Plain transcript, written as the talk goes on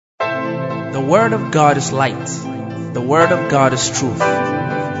The Word of God is light. The Word of God is truth.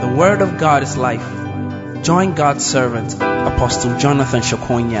 The Word of God is life. Join God's servant, Apostle Jonathan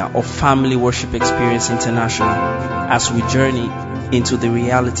Shokonya of Family Worship Experience International, as we journey into the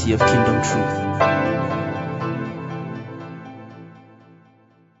reality of kingdom truth.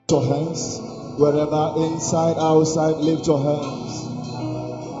 Lift your hands. Wherever, inside, outside, lift your hands.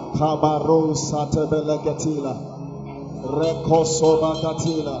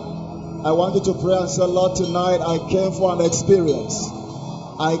 I want you to pray and say, Lord, tonight I came for an experience.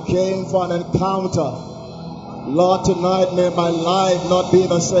 I came for an encounter. Lord, tonight may my life not be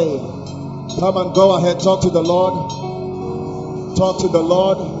the same. Come and go ahead, talk to the Lord. Talk to the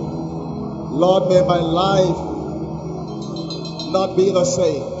Lord. Lord, may my life not be the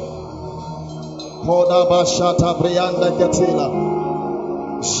same. Koda bashata brianda ketila.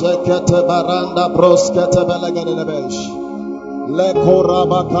 Shekete baranda broskete belegedebesh. Le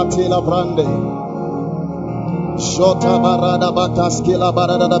koraba katila brande. Shota barada bakaskila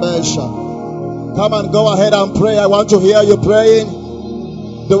barada besha. Come and go ahead and pray. I want to hear you praying.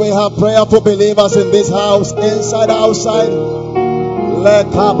 Do we have prayerful believers in this house, inside, outside? Le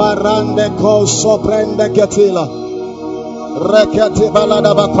kabarande ko soprende ketila. Reketi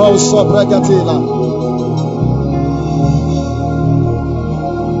balada bako sopreketila.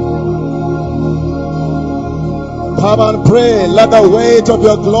 Come and pray. Let the weight of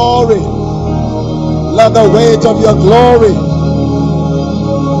your glory, let the weight of your glory,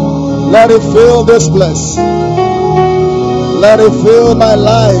 let it fill this place. Let it fill my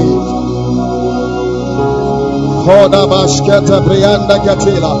life.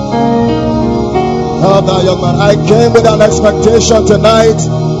 Help that young man. I came with an expectation tonight.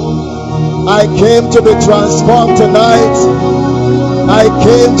 I came to be transformed tonight. I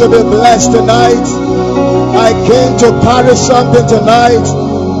came to be blessed tonight. I came to carry something tonight.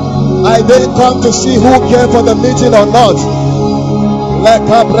 I didn't come to see who came for the meeting or not.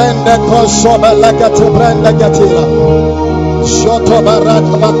 Leka brende kosoba leka te brende gatila. Shoto barat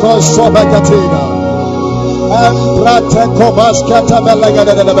bakosoba gatila. Embrate kobaskata belega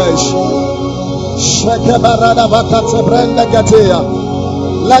de besh. Sheke barada bakate brende gatia.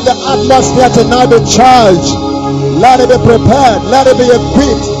 Let the atmosphere tonight be charged. Let it be prepared. Let it be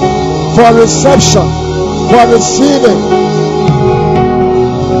equipped for reception, for receiving.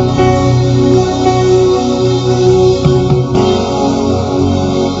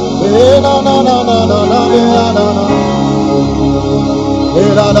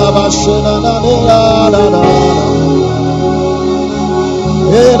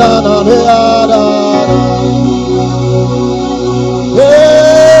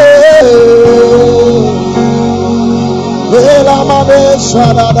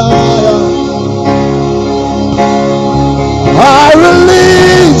 I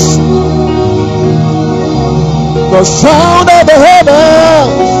release the sound of the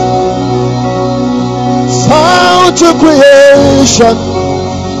heavens, sound to creation,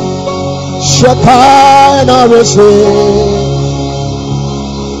 Shekinah receive.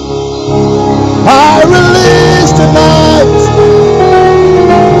 I release tonight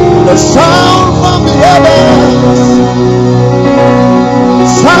the sound from the heavens,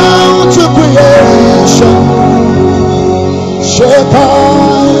 sound to creation,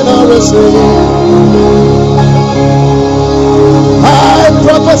 Shekinah receive. I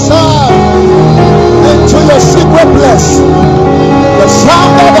prophesy into your secret place, the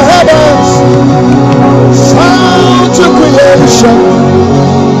sound of the heavens, sound to creation,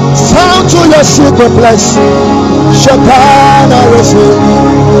 sound to your secret place, Shekinah receive.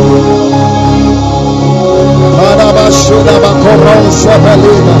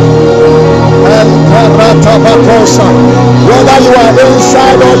 Whether you are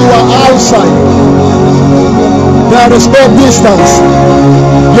inside or you are outside, there is no distance.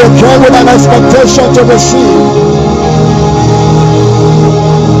 You came with an expectation to receive.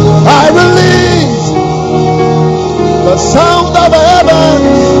 I release the sound of heaven,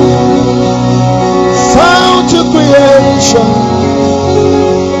 sound to creation,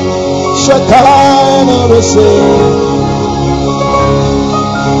 Shekinah receive.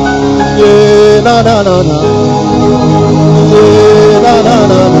 Yeah, na na na na. Yeah, na na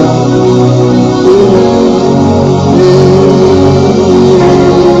na na.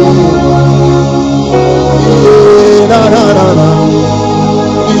 Yeah, na na na na.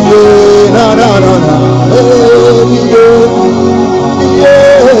 Yeah, na na na na. Yeah,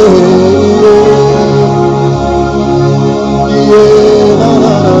 yeah, na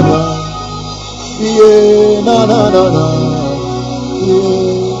na na na. Yeah, na na na na.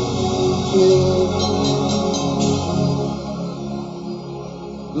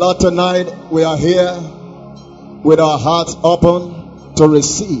 Lord, tonight we are here with our hearts open to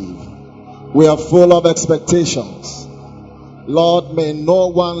receive. We are full of expectations. Lord, may no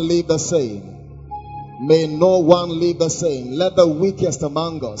one leave the same. May no one leave the same. Let the weakest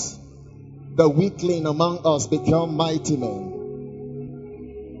among us, the weakling among us, become mighty men.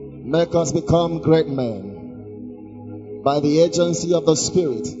 Make us become great men. By the agency of the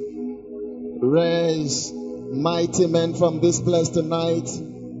Spirit, raise mighty men from this place tonight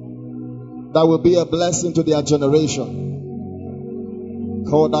that will be a blessing to their generation.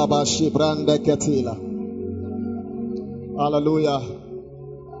 Hallelujah.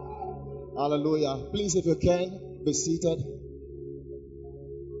 Hallelujah. Please, if you can, be seated.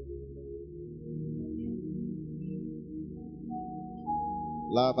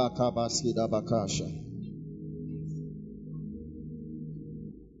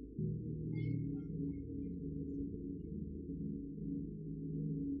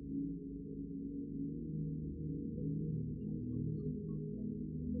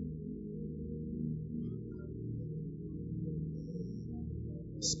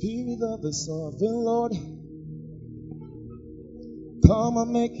 Spirit of the sovereign Lord, come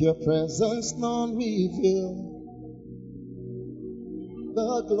and make your presence known, reveal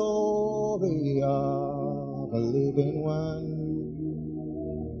the glory of the living one.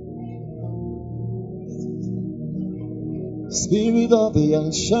 Spirit of the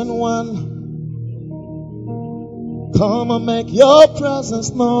ancient one, come and make your presence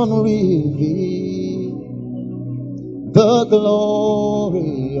known, reveal the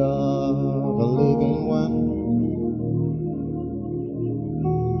glory of the living one.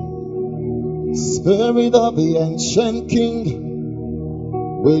 Spirit of the ancient king,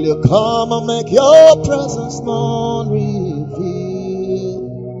 will you come and make your presence known, reveal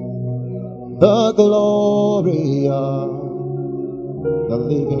the glory of the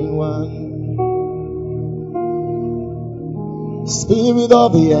living one. Spirit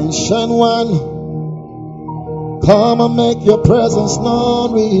of the ancient one, come and make your presence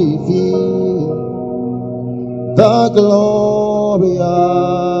known, reveal the glory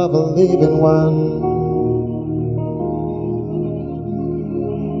of the living one.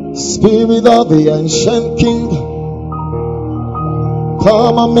 Spirit of the ancient king,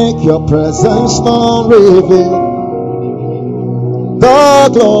 come and make your presence known, reveal the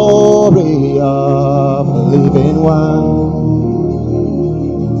glory of the living one.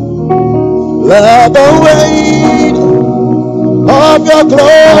 Let the weight of your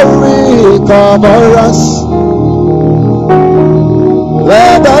glory cover us.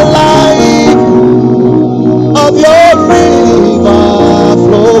 Let the light of your river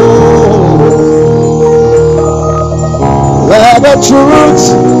flow. Let the truth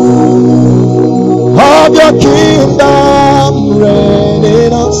of your kingdom reign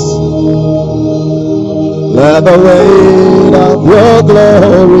in us. Let the weight of your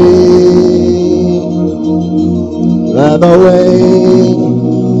glory, let the weight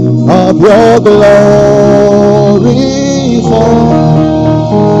of your glory fall.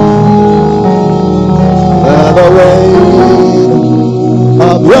 Let the weight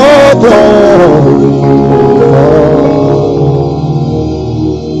of your glory fall.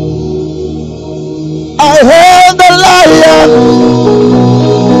 I heard the lion.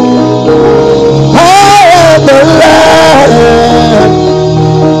 I heard the lion.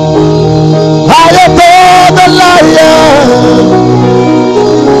 I adore the lion.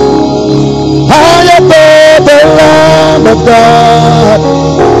 I adore the Lamb of God.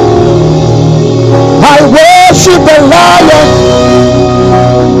 I worship the lion.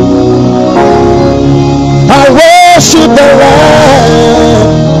 I worship the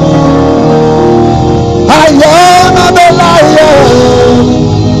Lamb. I honor the lion.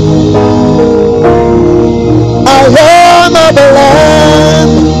 I honor the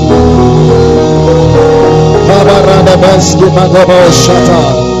Lamb. Babaradabaski Magobo Shata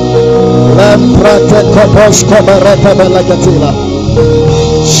Lemprate Kopos Kobarata Belakatila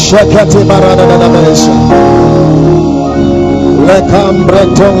Shekati Maradadabesha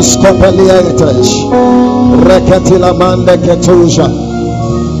Lekambretons Kopeliates Rekatila Mande Ketuja.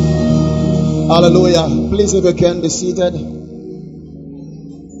 Hallelujah. Please, if you can, be seated.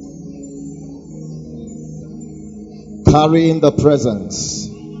 Carrying the presence.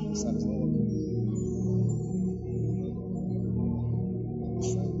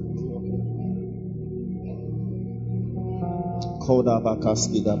 Koda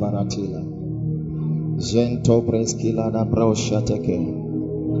bakaski da baratila. Gento breskila da brosha teke.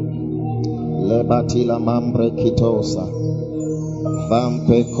 Lebatila mambre kitosa.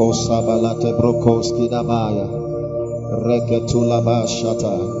 Vampe kosa balate brokoski da baya.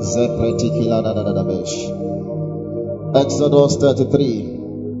 Exodus 33.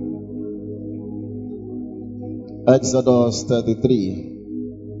 Exodus 33.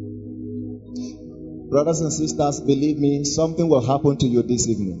 Brothers and sisters, believe me, something will happen to you this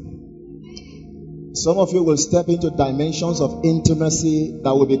evening. Some of you will step into dimensions of intimacy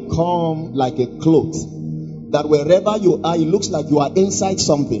that will become like a cloth. That wherever you are, it looks like you are inside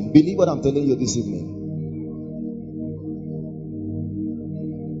something. Believe what I'm telling you this evening.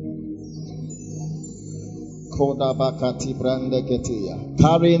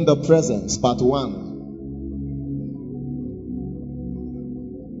 Carrying the presence, part 1.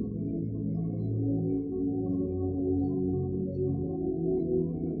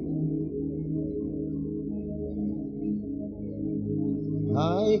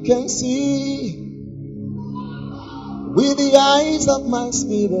 I can see with the eyes of my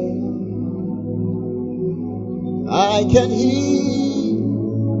spirit. I can hear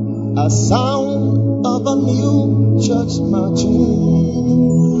a sound of a new church marching,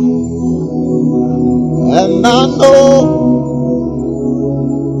 and I know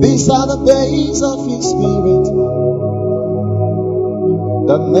these are the days of His Spirit.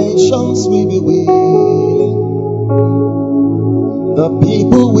 The nations will be willing, the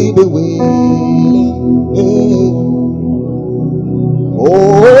people will be willing. Oh,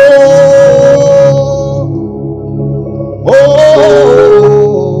 oh, oh,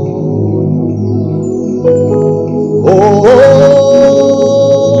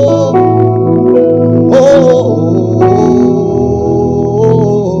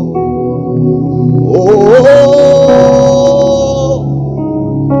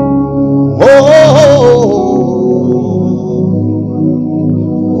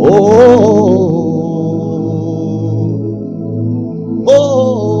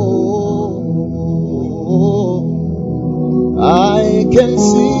 I can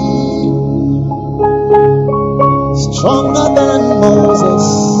see stronger than Moses.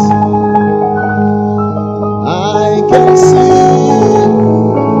 I can see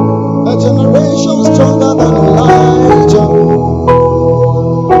a generation stronger than Elijah.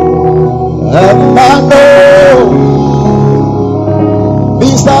 And I know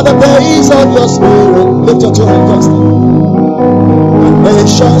these are the days of your spirit. Lift your two hands. The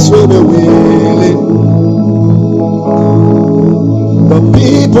nations will be willing. The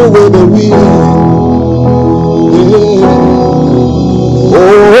people will be willing.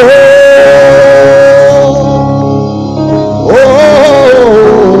 Yeah. Oh,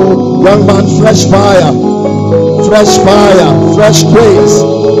 young man, fresh fire, fresh grace.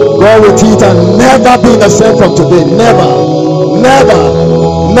 Go with it and never be the same from today. Never.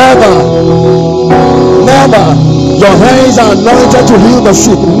 Your hands are anointed to heal the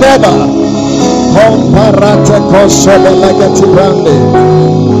sick. Never. Comparate console legati grande.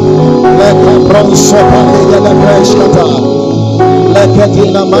 Leka bronso paniga de preskata.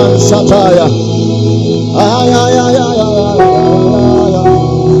 Leketina man sataya. Ay.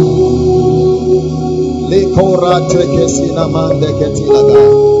 Likorate kesina mande ketilaga.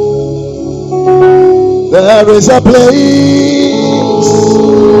 There is a place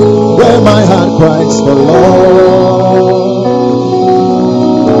where my heart cries for Lord.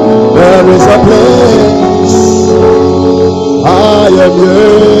 There is a place I am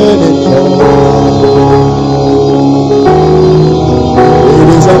yearning for. It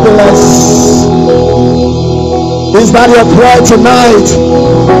is a place. Is that your cry tonight?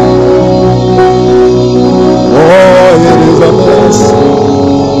 Oh, it is a place.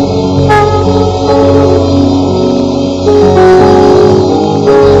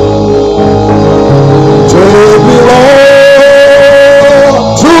 Take me, Lord,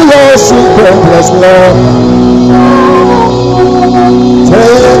 to your secret place, Lord.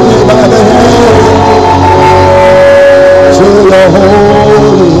 Take me by the hand to your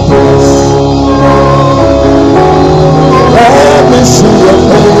holy place. Let me see your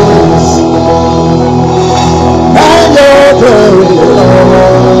face and your glory, Lord.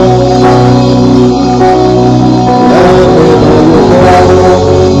 Let me know your glory.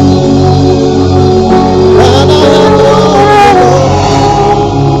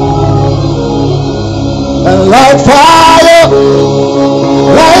 And like fire,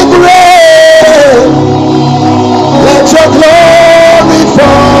 like rain, let your glory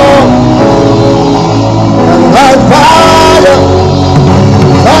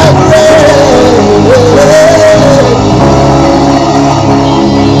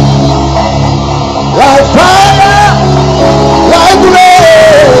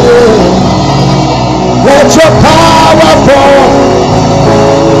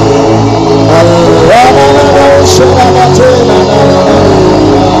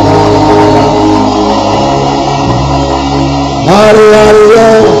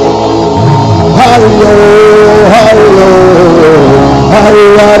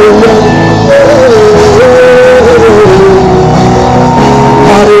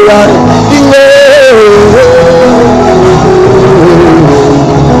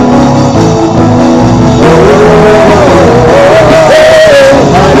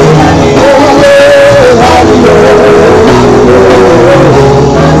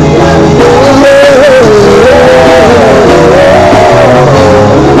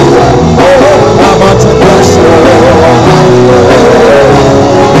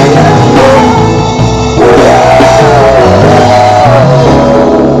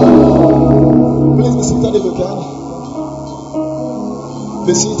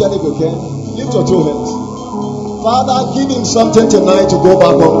Be seated if you can. Lift your two hands. Father, give him something tonight to go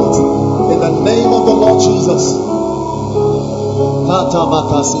back on with. In the name of the Lord Jesus.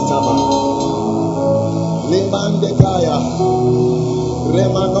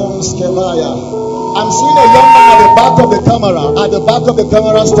 I'm seeing a young man at the back of the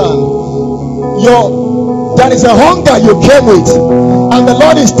camera stand. There is a hunger you came with, and the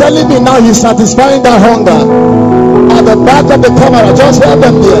Lord is telling me now he's satisfying that hunger. At the back of the camera, just help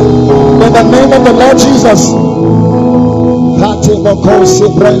them there. In the name of the Lord Jesus.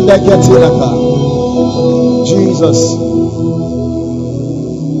 Jesus.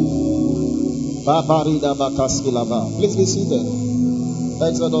 Please be seated.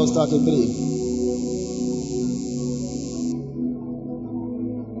 Exodus 33.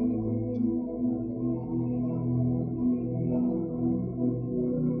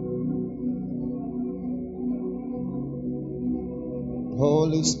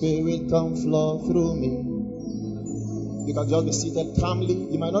 Holy Spirit, come flow through me. You can just be seated calmly.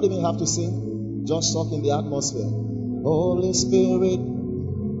 You might not even have to sing. Just soak in the atmosphere. Holy Spirit,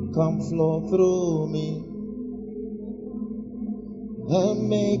 come flow through me and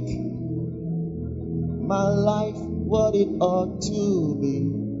make my life what it ought to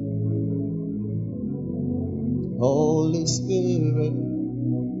be. Holy Spirit,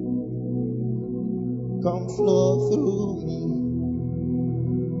 come flow through me.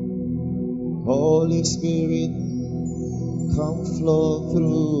 Holy Spirit, come flow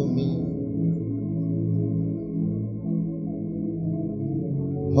through me.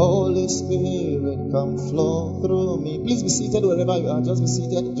 Holy Spirit, come flow through me. Please be seated wherever you are. Just be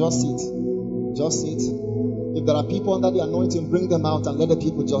seated. Just sit. Just sit. If there are people under the anointing, bring them out and let the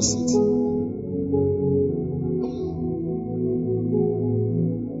people just sit.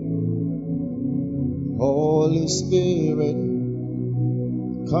 Holy Spirit,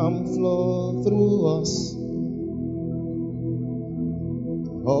 come flow through us.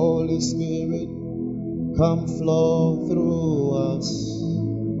 Holy Spirit, come flow through us.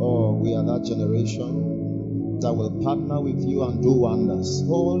 Oh, we are that generation that will partner with you and do wonders.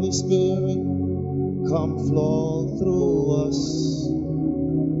 Holy Spirit, come flow through us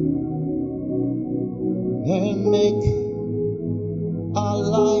and make our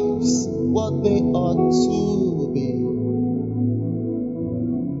lives what they ought to be.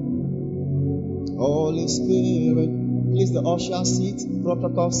 Holy Spirit, please the usher seat,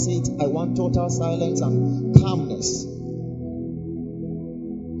 protocol seat. I want total silence and calmness.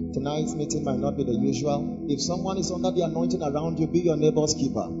 Tonight's meeting might not be the usual. If someone is under the anointing around you, be your neighbor's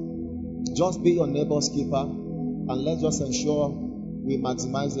keeper. Just be your neighbor's keeper, and let's just ensure we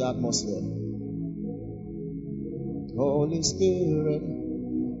maximize the atmosphere. Holy Spirit,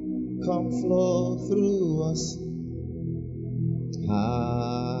 come flow through us.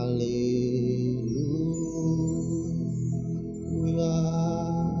 Hallelujah.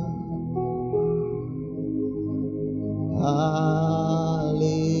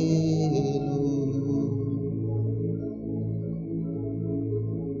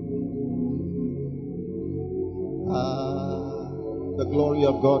 The glory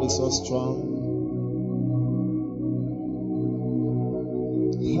of God is so strong.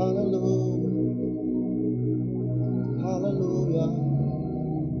 Hallelujah. Hallelujah.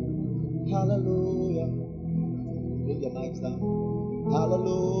 Hallelujah. Bring your knives down.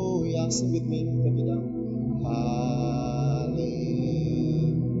 Hallelujah. Sing with me. Take it down. Hallelujah.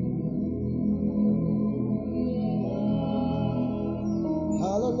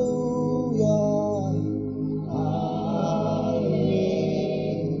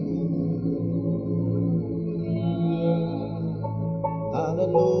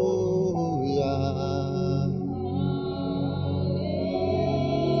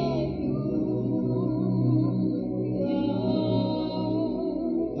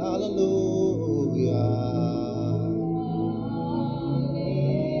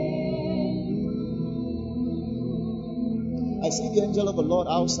 I see the angel of the Lord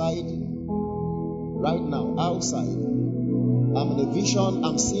outside right now, outside. I'm in a vision.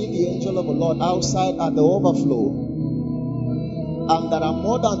 I'm seeing the angel of the Lord outside at the overflow. And there are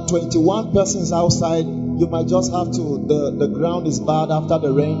more than 21 persons outside. You might just have to, the ground is bad after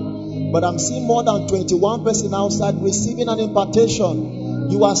the rain. But I'm seeing more than 21 persons outside receiving an impartation.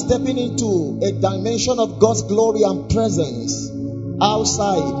 You are stepping into a dimension of God's glory and presence.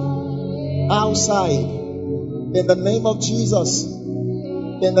 Outside. Outside. In the name of Jesus.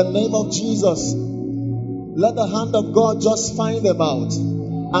 In the name of Jesus. Let the hand of God just find them out.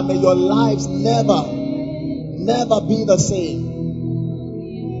 And may your lives never be the same.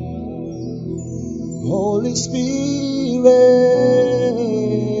 Holy Spirit,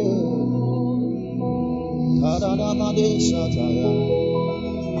 Holy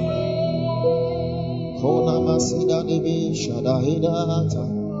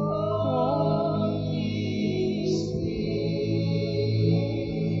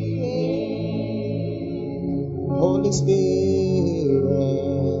Spirit,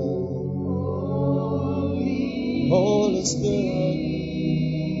 Holy Spirit,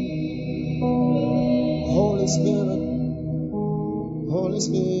 Holy Spirit, Holy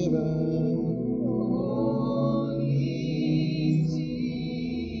Spirit.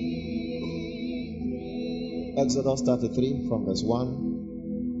 Exodus 33 from verse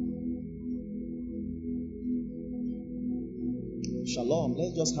 1. Shalom.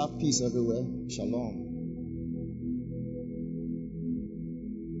 Let's just have peace everywhere. Shalom.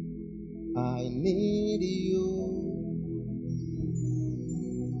 I need you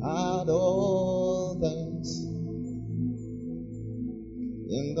at all times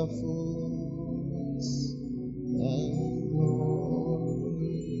in the fullness and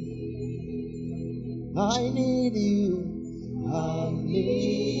glory. I need you at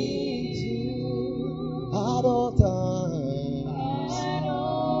all times,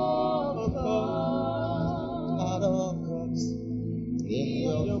 at all costs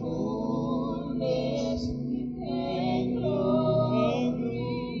in your fullness and glory.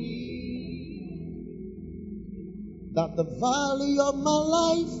 That the valley of my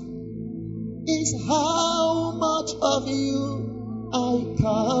life is how much of you I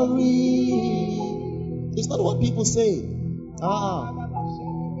carry. It's not what people say.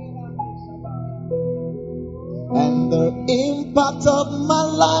 And the impact of my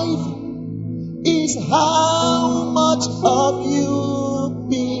life is how much of you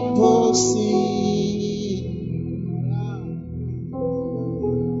people see.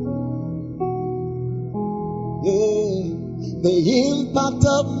 Yeah. The impact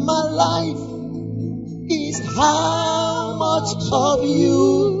of my life is how much of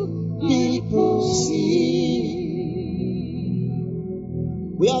you people see.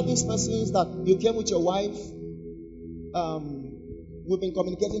 We are these persons that you came with your wife. We've been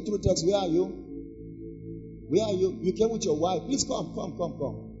communicating through text. Where are you? Where are you? You came with your wife. Please come.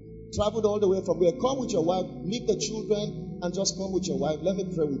 Traveled all the way from where? Come with your wife. Leave the children and just come with your wife. Let me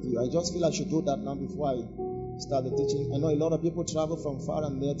pray with you. I just feel I should do that now before I start the teaching. I know a lot of people travel from far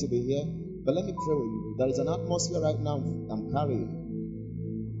and near to be here, but let me pray with you. There is an atmosphere right now I'm carrying.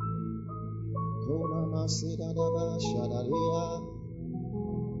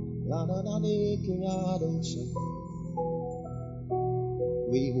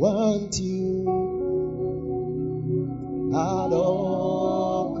 We want you at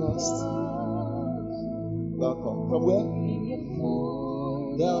all costs. Welcome. From where?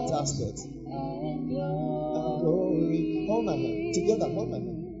 Delta State. Glory. Hold my hand. Together, hold my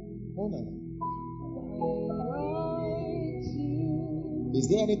hand. Hold my hand. Is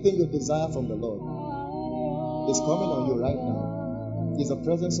there anything you desire from the Lord? It's coming on you right now. It's the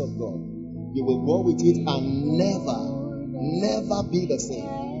presence of God. You will go with it and never be the same.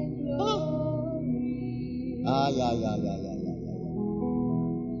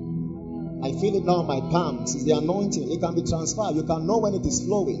 I feel it now in my palms. It's the anointing. It can be transferred. You can know when it is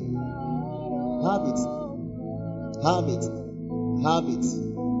flowing. Have it.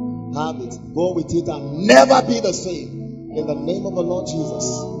 Go with it and never be the same. In the name of the Lord Jesus.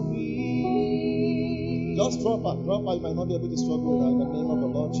 Just drop her. You might not be able to struggle with her. In the name of the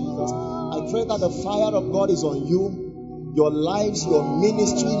Lord Jesus. I pray that the fire of God is on you. Your lives, your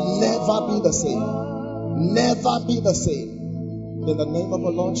ministry, never be the same. Never be the same. In the name of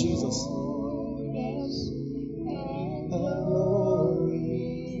the Lord Jesus.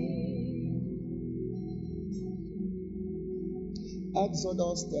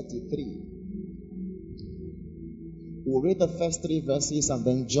 Exodus 33. We'll read the first 3 verses and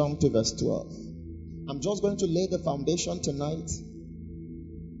then jump to verse 12. I'm just going to lay the foundation tonight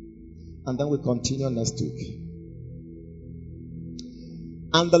and then we'll continue next week.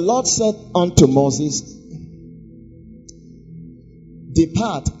 And the Lord said unto Moses,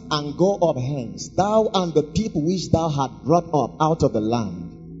 Depart and go up hence, thou and the people which thou hast brought up out of the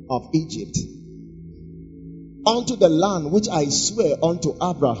land of Egypt, unto the land which I swear unto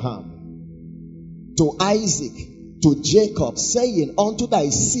Abraham, to Isaac, to Jacob, saying, Unto thy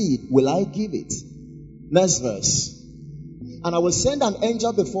seed will I give it. Next verse. And I will send an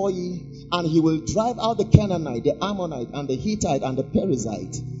angel before ye, and he will drive out the Canaanite, the Ammonite, and the Hittite, and the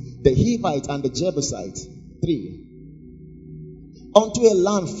Perizzite, the Hivite, and the Jebusite. 3. Unto a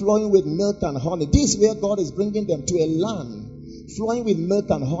land flowing with milk and honey. This is where God is bringing them, to a land flowing with milk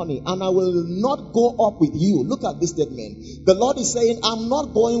and honey, and I will not go up with you. Look at this statement. The Lord is saying, I'm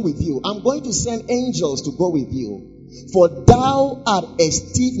not going with you. I'm going to send angels to go with you. For thou art a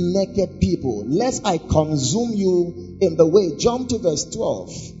stiff-necked people, lest I consume you in the way. Jump to verse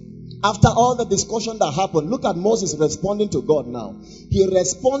 12. After all the discussion that happened, look at Moses responding to God now. He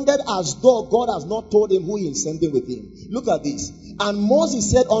responded as though God has not told him who he is sending with him. Look at this. And Moses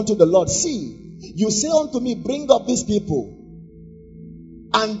said unto the Lord, see, you say unto me, bring up these people,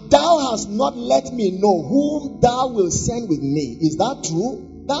 and thou hast not let me know whom thou wilt send with me. Is that true?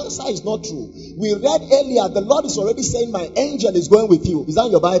 The answer is not true. We read earlier, the Lord is already saying, my angel is going with you. Is that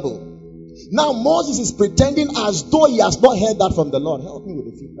in your Bible? Now Moses is pretending as though he has not heard that from the Lord. Help me with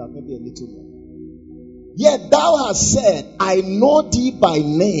the feedback, maybe a little more. Yet thou hast said, I know thee by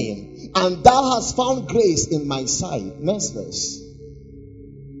name, and thou hast found grace in my sight. Next verse.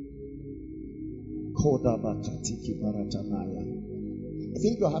 I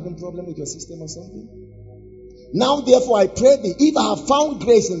think you're having problem with your system or something. Now therefore I pray thee, if I have found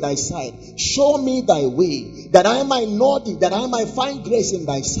grace in thy sight, show me thy way, that I might know thee, that I might find grace in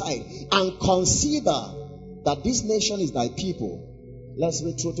thy sight, and consider that this nation is thy people. Let's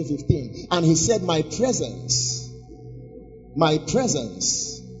read through to 15. And he said, my presence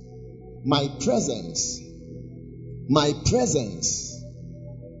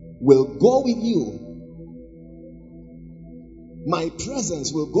will go with you. My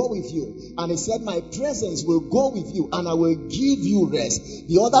presence will go with you. And he said, my presence will go with you, and I will give you rest.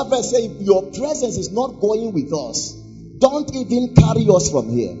 The other verse says, your presence is not going with us. Don't even carry us from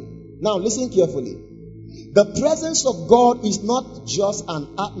here. Now listen carefully. The presence of God is not just an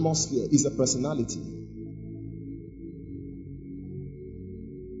atmosphere, it's a personality.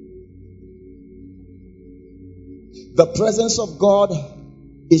 The presence of God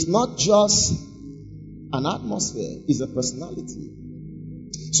is not just an atmosphere, it's a personality.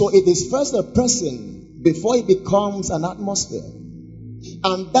 So it is first a person before it becomes an atmosphere.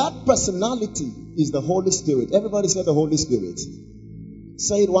 And that personality is the Holy Spirit. Everybody say the Holy Spirit.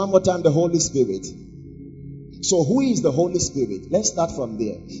 Say it one more time, the Holy Spirit. So who is the Holy Spirit? Let's start from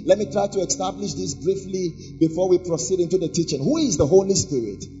there. Let me try to establish this briefly before we proceed into the teaching. Who is the Holy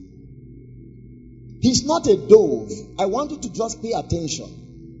Spirit? He's not a dove. I want you to just pay attention.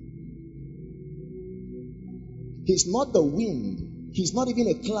 He's not the wind. He's not even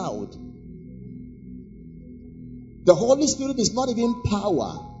a cloud. The Holy Spirit is not even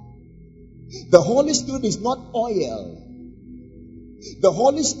power. The Holy Spirit is not oil. The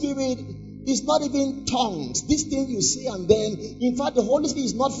Holy Spirit is not even tongues. This thing you say and then, in fact, the Holy Spirit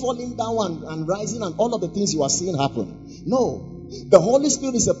is not falling down and rising and all of the things you are seeing happen. No. The Holy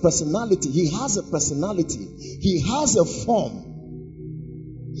Spirit is a personality. He has a personality. He has a form.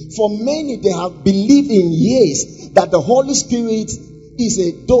 For many, they have believed in years that the Holy Spirit is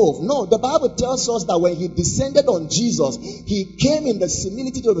a dove. No, the Bible tells us that when he descended on Jesus, he came in the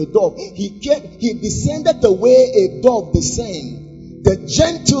similitude of a dove. He descended the way a dove descends. The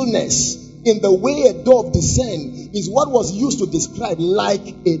gentleness in the way a dove descends is what was used to describe like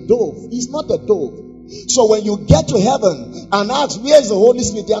a dove. He's not a dove. So when you get to heaven and ask, where is the Holy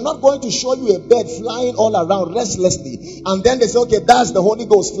Spirit? They are not going to show you a bird flying all around restlessly. And then they say, okay, that's the Holy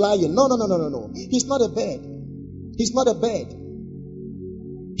Ghost flying. No. He's not a bird. He's not a bird.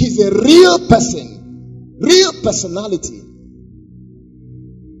 He's a real person. Real personality.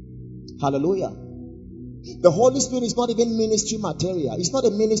 Hallelujah. The Holy Spirit is not even ministry material. It's not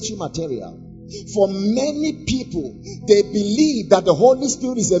a ministry material. For many people, they believe that the Holy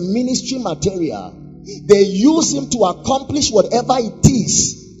Spirit is a ministry material. They use him to accomplish whatever it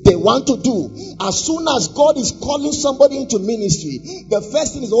is they want to do. As soon as God is calling somebody into ministry, the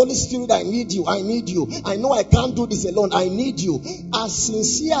first thing is, Holy Spirit, I need you. I need you. I know I can't do this alone. I need you. As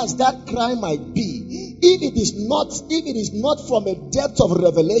sincere as that cry might be, if it is not from a depth of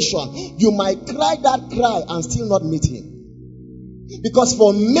revelation, you might cry that cry and still not meet him. Because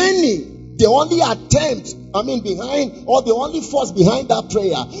for many, the only the only force behind that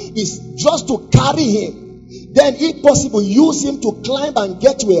prayer is just to carry him. Then, if possible, use him to climb and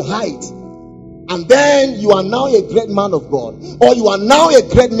get to a height. And then you are now a great man of God. Or you are now a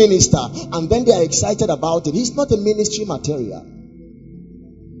great minister. And then they are excited about it. He's not a ministry material.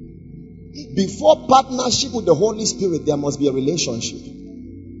 Before partnership with the Holy Spirit, there must be a relationship.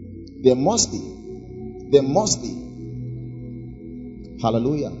 There must be. There must be.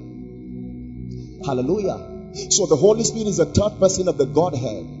 Hallelujah. Hallelujah. So the Holy Spirit is the third person of the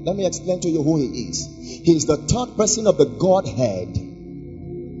Godhead. Let me explain to you who he is. He is the third person of the Godhead.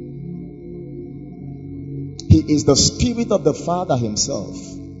 He is the Spirit of the Father himself.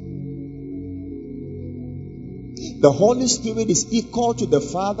 The Holy Spirit is equal to the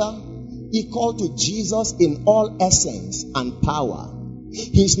Father, equal to Jesus in all essence and power.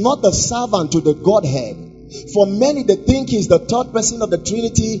 He's not the servant to the Godhead. For many, they think he's the third person of the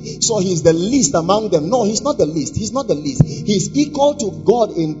Trinity, so he's the least among them. No, he's not the least. He's not the least. He's equal to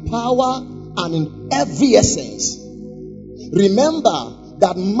God in power and in every essence. Remember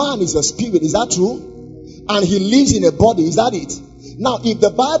that man is a spirit. Is that true? And he lives in a body. Is that it? Now, if the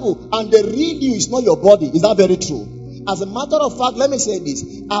Bible and the real you is not your body, is that very true? As a matter of fact, let me say this.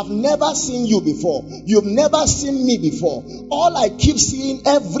 I've never seen you before. You've never seen me before. All I keep seeing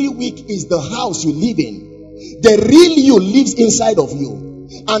every week is the house you live in. The real you lives inside of you.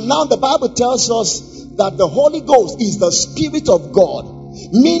 And now the Bible tells us that the Holy Ghost is the Spirit of God.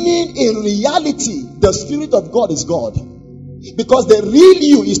 Meaning, in reality, the Spirit of God is God. Because the real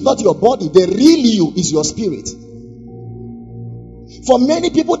you is not your body. The real you is your spirit. For many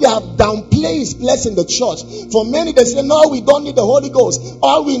people, they have downplayed his place in the church. For many, they say, no, we don't need the Holy Ghost.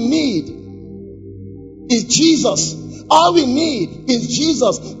 All we need is Jesus. All we need is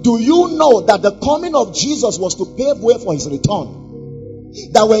Jesus. Do you know that the coming of Jesus was to pave way for his return?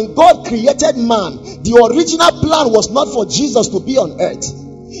 That when God created man, the original plan was not for Jesus to be on earth.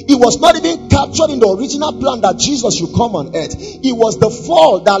 It was not even captured in the original plan that Jesus should come on earth. It was the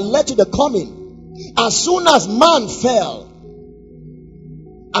fall that led to the coming. As soon as man fell,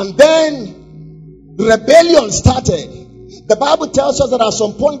 and then rebellion started, the Bible tells us that at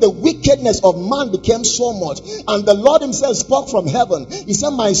some point the wickedness of man became so much, and the Lord himself spoke from heaven. He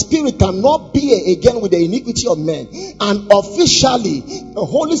said, my spirit cannot be again with the iniquity of men. And officially, the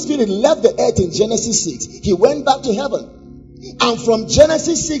Holy Spirit left the earth in Genesis 6. He went back to heaven. And from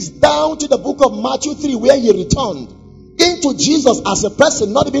Genesis 6 down to the book of Matthew 3, where he returned into Jesus as a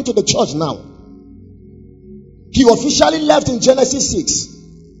person, not even to the church now. He officially left in Genesis 6.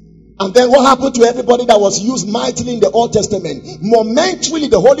 And then what happened to everybody that was used mightily in the Old Testament? Momentarily,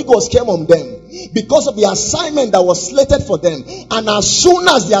 the Holy Ghost came on them because of the assignment that was slated for them. And as soon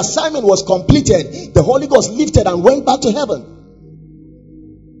as the assignment was completed, the Holy Ghost lifted and went back to heaven.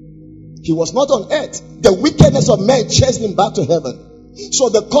 He was not on earth. The wickedness of men chased him back to heaven. So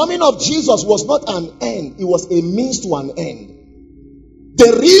the coming of Jesus was not an end. It was a means to an end. The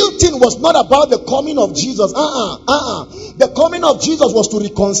real thing was not about the coming of Jesus. The coming of Jesus was to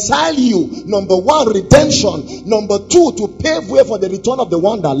reconcile you. Number one, redemption. Number two, to pave way for the return of the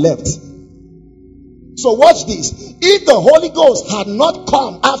one that left. So watch this. If the Holy Ghost had not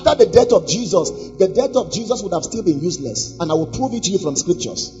come after the death of Jesus, the death of Jesus would have still been useless. And I will prove it to you from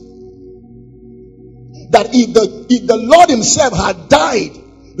scriptures. That if the Lord himself had died,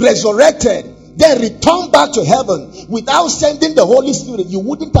 resurrected, then returned back to heaven without sending the Holy Spirit, you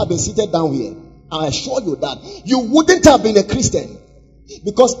wouldn't have been seated down here. I assure you that. You wouldn't have been a Christian.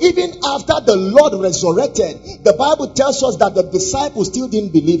 Because even after the Lord resurrected, the Bible tells us that the disciples still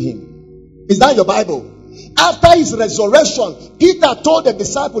didn't believe him. Is that your Bible? After his resurrection, Peter told the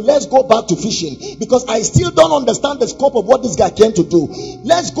disciples, let's go back to fishing. Because I still don't understand the scope of what this guy came to do.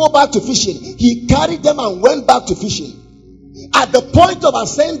 Let's go back to fishing. He carried them and went back to fishing. At the point of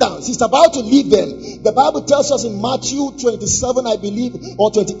ascendance, he's about to leave them. The Bible tells us in Matthew 27, I believe,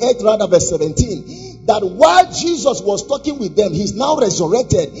 or 28 rather, verse 17, that while Jesus was talking with them, he's now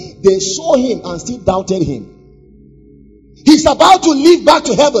resurrected. They saw him and still doubted him. He's about to leave back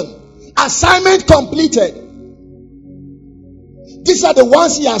to heaven. Assignment completed. These are the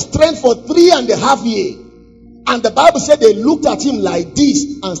ones he has trained for 3.5 years. And the Bible said they looked at him like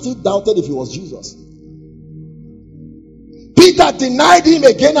this and still doubted if he was Jesus. Peter denied him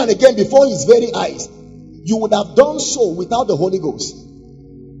again and again before his very eyes. You would have done so without the Holy Ghost.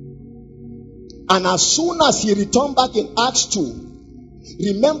 And as soon as he returned back in Acts 2,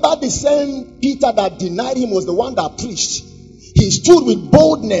 remember the same Peter that denied him was the one that preached. He stood with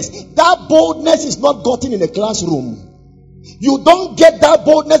boldness. That boldness is not gotten in a classroom. You don't get that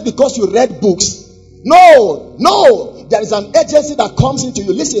boldness because you read books. No. There is an agency that comes into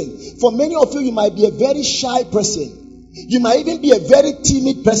you. Listen, for many of you, you might be a very shy person. You might even be a very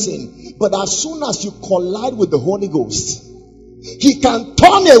timid person. But as soon as you collide with the Holy Ghost, he can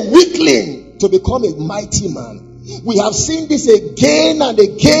turn a weakling to become a mighty man. We have seen this again and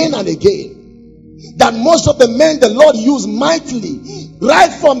again and again. That most of the men the Lord used mightily,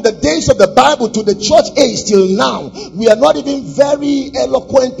 right from the days of the Bible to the church age till now, we are not even very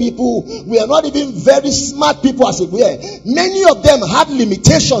eloquent people. We are not even very smart people as it were. Many of them had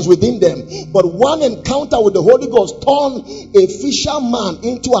limitations within them. But one encounter with the Holy Ghost turned a fisherman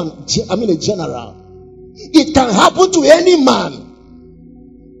into a general. It can happen to any man.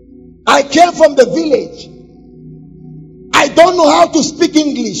 I came from the village. I don't know how to speak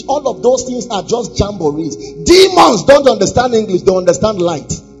English. All of those things are just jamborees. Demons don't understand English, they understand light.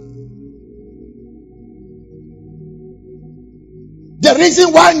 The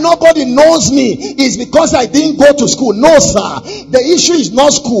reason why nobody knows me is because I didn't go to school. No, sir. The issue is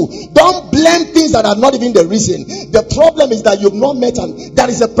not school. Don't blame things that are not even the reason. The problem is that you've not met, and there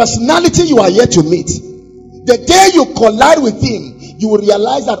is a personality you are yet to meet. The day you collide with him, you will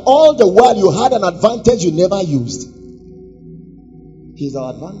realize that all the while you had an advantage you never used. He's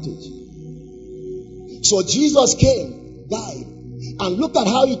our advantage. So Jesus came, died, and look at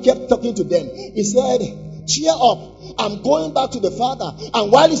how he kept talking to them. He said, cheer up, I'm going back to the Father.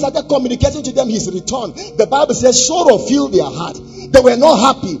 And while he started communicating to them his return, the Bible says sorrow filled their heart. They were not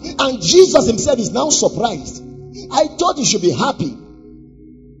happy. And Jesus himself is now surprised. I thought you should be happy.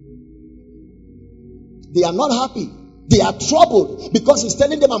 They are not happy. They are troubled because he's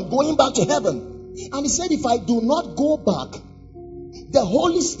telling them, I'm going back to heaven. And he said, if I do not go back, the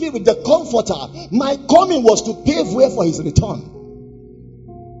Holy Spirit, the Comforter, my coming was to pave way for his return.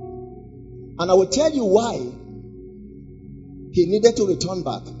 And I will tell you why he needed to return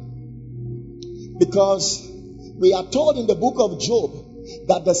back. Because we are told in the book of Job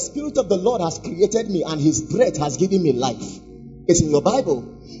that the Spirit of the Lord has created me and his breath has given me life. It's in your Bible.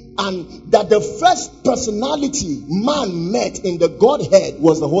 And that the first personality man met in the Godhead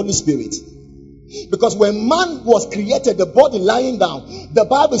was the Holy Spirit. Because when man was created, the body lying down, the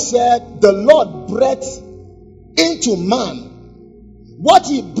Bible said the Lord breathed into man. What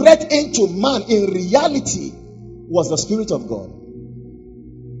he breathed into man in reality was the Spirit of God.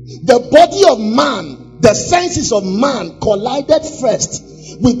 The body of man, the senses of man collided first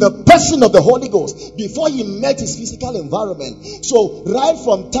with the person of the Holy Ghost before he met his physical environment. So right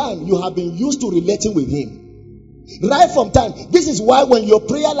from time, you have been used to relating with him. Right from time. This is why when your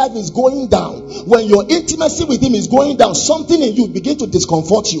prayer life is going down, when your intimacy with him is going down, something in you begin to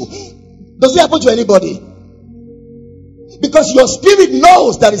discomfort you. Does it happen to anybody? Because your spirit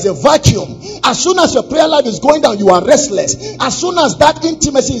knows there is a vacuum. As soon as your prayer life is going down, you are restless. As soon as that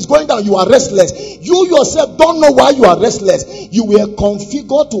intimacy is going down, you are restless. You yourself don't know why you are restless. You were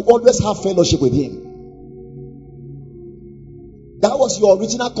configured to always have fellowship with him. That was your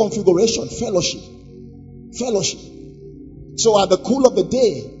original configuration, fellowship. Fellowship. So at the cool of the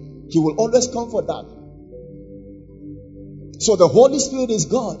day, he will always comfort that. So the Holy Spirit is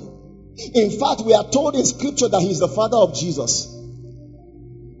God. In fact, we are told in scripture that he is the Father of Jesus.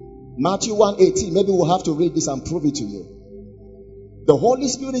 Matthew 1:18. Maybe we'll have to read this and prove it to you. The Holy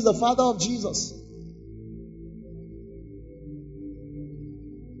Spirit is the Father of Jesus.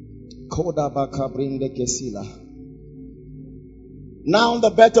 Now the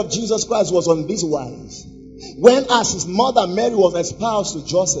birth of Jesus Christ was on this wise. When as his mother Mary was espoused to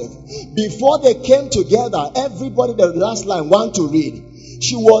Joseph, before they came together, everybody, the last line, want to read.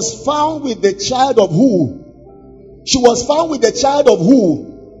 She was found with the child of who? She was found with the child of who?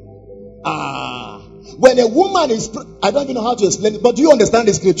 When a woman is, I don't even know how to explain it, but do you understand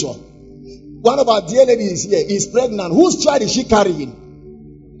the scripture? One of our dear ladies here is pregnant. Whose child is she carrying?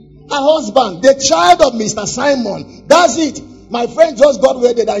 Her husband, the child of Mr. Simon. That's it. My friend just got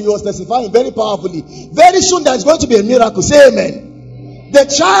wedded and he was testifying very powerfully. Very soon there is going to be a miracle. Say amen. The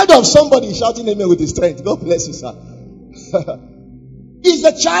child of somebody is shouting amen with his strength. God bless you, sir. Is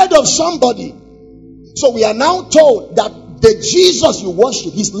the child of somebody. So we are now told that the Jesus you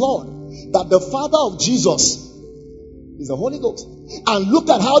worship is Lord. That the Father of Jesus is the Holy Ghost. And look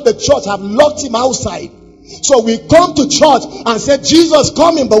at how the church have locked him outside. So we come to church and say Jesus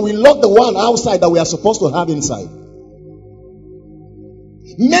coming, but we lock the one outside that we are supposed to have inside.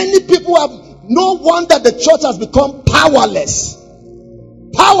 Many people have, no wonder the church has become powerless.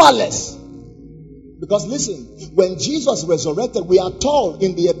 Powerless. Because listen, when Jesus resurrected, we are told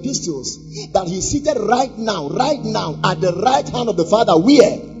in the epistles that he's seated right now at the right hand of the Father.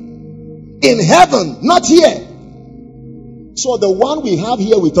 Where? In heaven, not here. So the one we have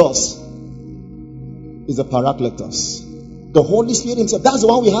here with us is the Paracletus, the Holy Spirit himself. That's the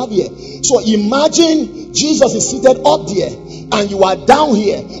one we have here. So imagine Jesus is seated up there and you are down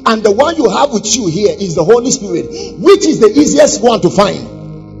here, and the one you have with you here is the Holy Spirit. Which is the easiest one to find?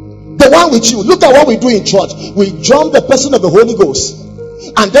 The one with you. Look at what we do in church. We jump the person of the Holy Ghost,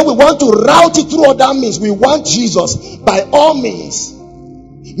 and then we want to route it through other means. We want Jesus by all means.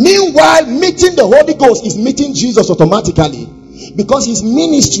 Meanwhile, meeting the Holy Ghost is meeting Jesus automatically, because his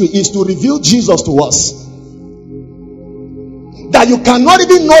ministry is to reveal Jesus to us. That you cannot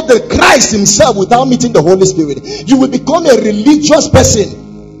even know the Christ himself without meeting the Holy Spirit. You will become a religious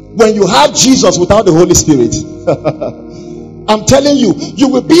person when you have Jesus without the Holy Spirit. I'm telling you, you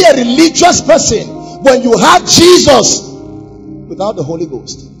will be a religious person when you have Jesus without the Holy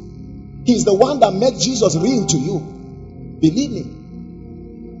Ghost. He's the one that makes Jesus real to you. Believe me.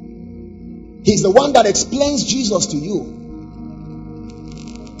 He's the one that explains Jesus to you.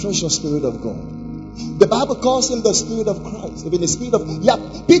 Precious Spirit of God. The Bible calls him the Spirit of Christ. Even the Spirit of,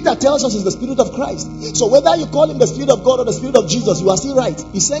 Peter tells us it's the Spirit of Christ. So whether you call him the Spirit of God or the Spirit of Jesus, you are still right. It's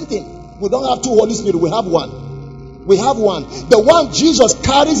the same thing. We don't have two Holy Spirit. We have one. We have one. The one Jesus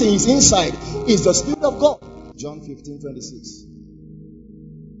carries in his inside is the Spirit of God. John 15:26.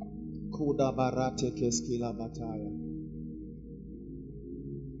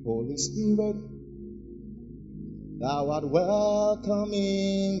 Holy Spirit, thou art welcome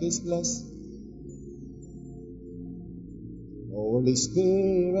in this place. Holy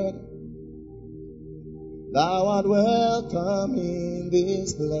Spirit, thou art welcome in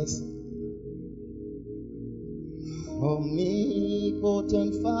this place.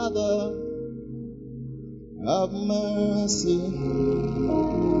 Omnipotent Father of mercy,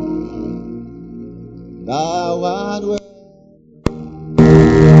 thou art welcome.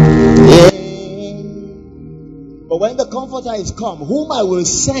 But when the Comforter is come, whom I will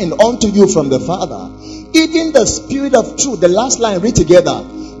send unto you from the Father, even the Spirit of truth, the last line read together,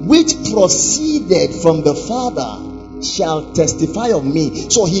 which proceeded from the Father, shall testify of me.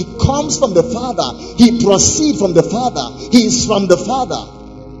 So he comes from the Father, he proceeds from the Father, he is from the Father,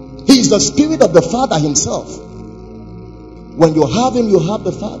 he is the Spirit of the Father himself. When you have him, you have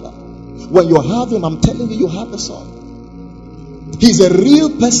the Father. When you have him, I'm telling you, you have the Son. He's a real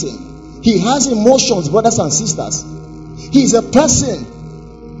person. He has emotions, brothers and sisters. He's a person.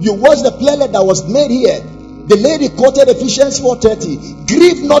 You watch the playlet that was made here. The lady quoted Ephesians 4:30.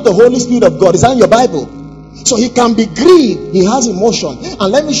 Grieve not the Holy Spirit of God. Is that in your Bible? So he can be grieved. He has emotion.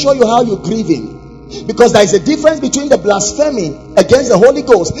 And let me show you how you grieve him. Because there is a difference between the blasphemy against the Holy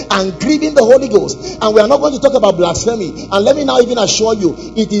Ghost and grieving the Holy Ghost. And we are not going to talk about blasphemy. And let me now even assure you,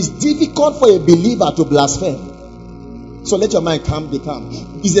 it is difficult for a believer to blaspheme. So let your mind be calm.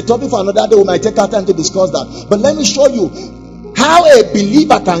 It's a topic for another day. We might take our time to discuss that. But let me show you how a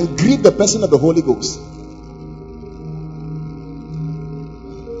believer can grieve the person of the Holy Ghost.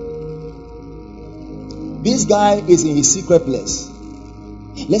 This guy is in his secret place.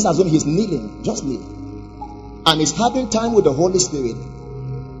 Let's assume he's kneeling. Just kneel. And he's having time with the Holy Spirit.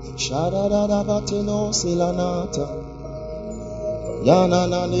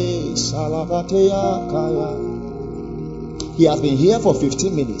 He has been here for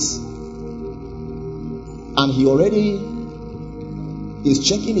 15 minutes. And he already is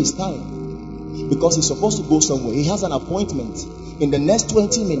checking his time. Because he's supposed to go somewhere. He has an appointment in the next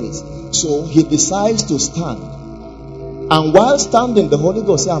 20 minutes. So he decides to stand. And while standing, the Holy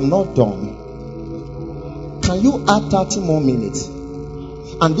Ghost says, I'm not done. Can you add 30 more minutes?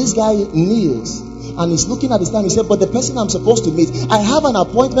 And this guy kneels and he's looking at his time. He said, but the person I'm supposed to meet, I have an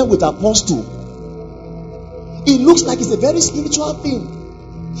appointment with Apostle. It looks like it's a very spiritual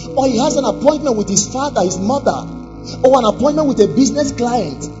thing. Or he has an appointment with his father, his mother, or an appointment with a business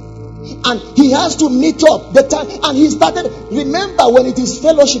client. And he has to meet up the time. And he started. Remember, when it is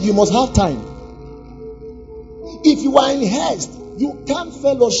fellowship, you must have time. If you are in haste, you can't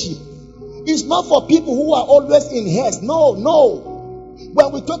fellowship. It's not for people who are always in haste. No.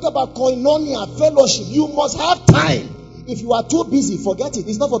 When we talk about koinonia, fellowship, you must have time. If you are too busy, forget it.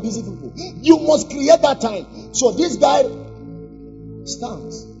 It's not for busy people. You must create that time. So this guy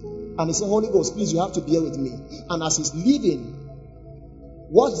stands and he said, Holy Ghost, please, you have to bear with me. And as he's leaving,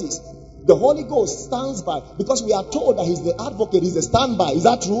 watch this. The Holy Ghost stands by, because we are told that he's the advocate, he's the standby. Is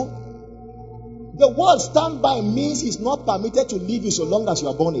that true? The word standby means he's not permitted to leave you so long as you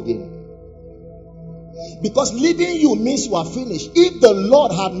are born again. Because leaving you means you are finished. If the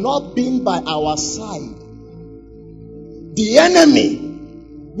Lord had not been by our side, the enemy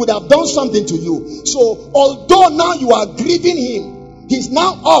would have done something to you. So although now you are grieving him, he's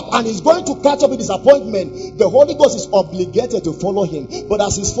now up and he's going to catch up with his appointment. The Holy Ghost is obligated to follow him. But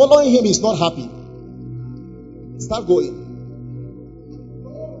as he's following him, he's not happy. Start going.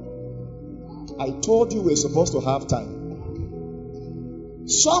 I told you we're supposed to have time.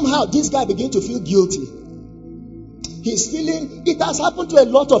 Somehow this guy began to feel guilty. He's feeling, it has happened to a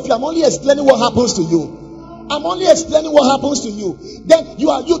lot of you. I'm only explaining what happens to you. I'm only explaining what happens to you. Then you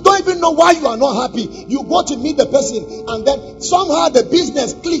don't even know why you are not happy. You go to meet the person and then somehow the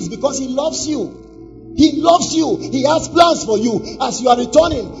business clicks because he loves you. He loves you. He has plans for you. As you are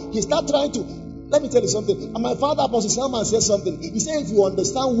returning, he starts trying to. Let me tell you something. And my father, Apostle Selman, said something. He said, if you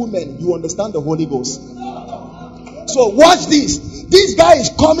understand women, you understand the Holy Ghost. So watch this. This guy is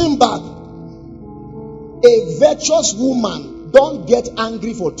coming back. A virtuous woman don't get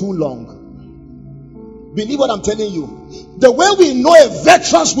angry for too long. Believe what I'm telling you. The way we know a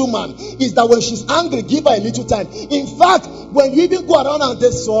virtuous woman is that when she's angry, give her a little time. In fact, when you even go around and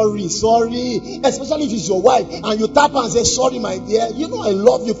say sorry, especially if it's your wife, and you tap her and say sorry, my dear, you know I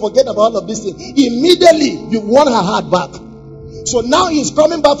love you, forget about all of this thing. Immediately you want her heart back. So now he's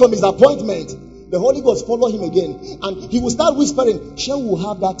coming back from his appointment. The Holy Ghost follow him again, and he will start whispering, shall we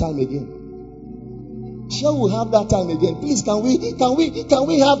have that time again? Shall we have that time again? Please, can we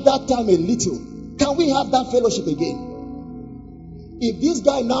have that time a little? Can we have that fellowship again? If this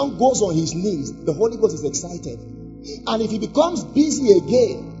guy now goes on his knees, the Holy Ghost is excited. And if he becomes busy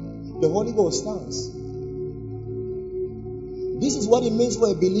again, the Holy Ghost stands. This is what it means for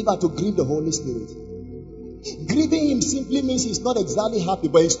a believer to grieve the Holy Spirit. Grieving him simply means he's not exactly happy,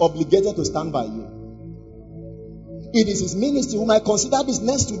 but he's obligated to stand by you. It is his ministry. We might consider this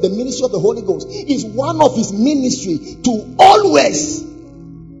next to the ministry of the Holy Ghost. It's one of his ministry to always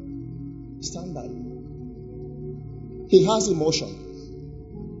stand by you. He has emotion.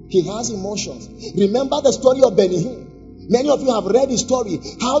 He has emotions. Remember the story of Benihim. Many of you have read the story.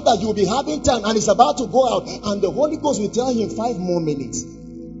 How that you'll be having time and he's about to go out, and the Holy Ghost will tell him 5 more minutes.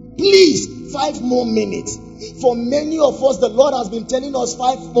 Please, 5 more minutes. For many of us, the Lord has been telling us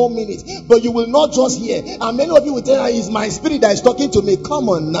 5 more minutes, but you will not just hear. And many of you will tell, it's my spirit that is talking to me. Come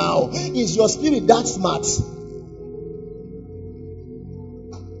on now. Is your spirit that smart?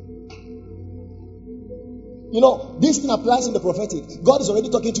 You know, this thing applies in the prophetic. God is already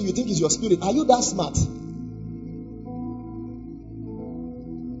talking to you. You think it's your spirit. Are you that smart?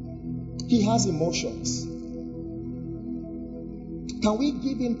 He has emotions. Can we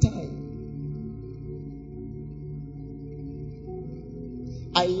give him time?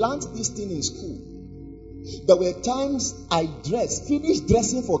 I learned this thing in school. There were times I finished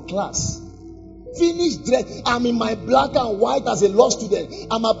dressing for class. I'm in my black and white as a law student.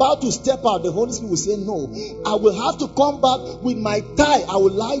 I'm about to step out. The Holy Spirit will say, no, I will have to come back with my tie. I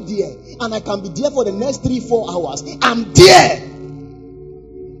will lie there, and I can be there for the next 3-4 hours. I'm there.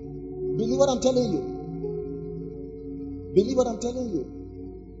 Believe what I'm telling you. Believe what I'm telling you.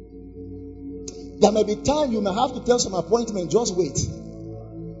 There may be time you may have to tell some appointment, just wait.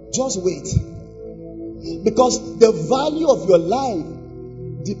 Just wait. Because the value of your life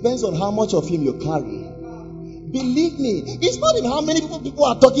depends on how much of him you carry. Believe me, it's not in how many people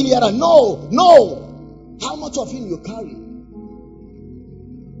are talking here. No. How much of him you carry.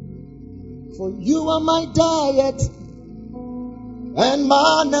 For you are my diet and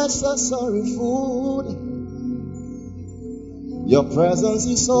my necessary food. Your presence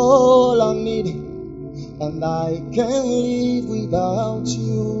is all I need, and I can't live without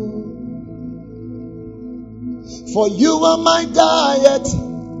you. For you are my diet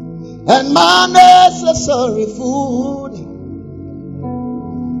and my necessary food.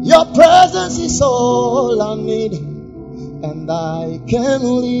 Your presence is all I need, and I can't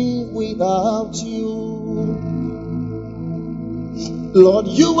live without you. Lord,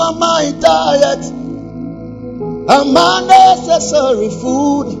 you are my diet and my necessary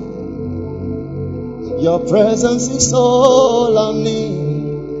food. Your presence is all I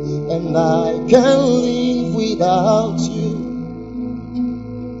need, and I can't live without you.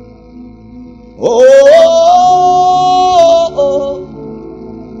 Oh,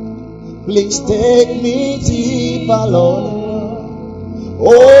 please take me deeper, Lord.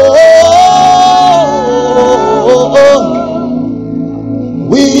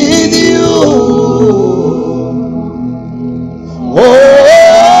 With you.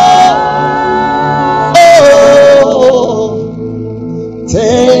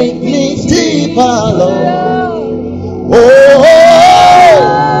 Take me deeper, Lord.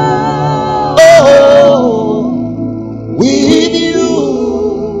 With you.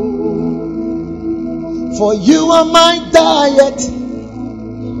 For you are my diet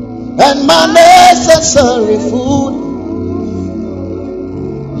and my necessary food.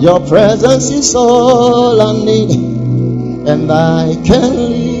 Your presence is all I need, and I can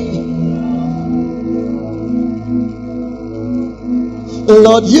live.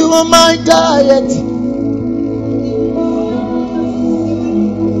 Lord, you are my diet.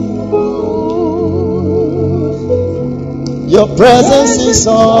 Your presence is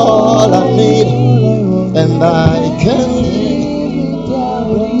all I need, and I can live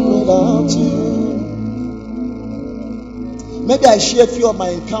without you. Maybe I share a few of my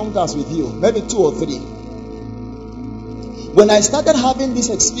encounters with you, maybe 2 or 3. When I started having these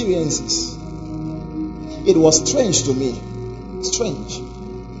experiences, it was strange to me. Strange.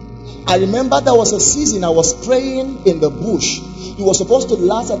 I remember there was a season I was praying in the bush. It was supposed to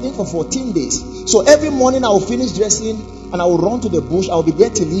last, I think, for 14 days. So every morning I would finish dressing and I would run to the bush. I would be there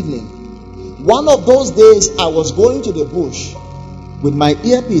till evening. One of those days, I was going to the bush with my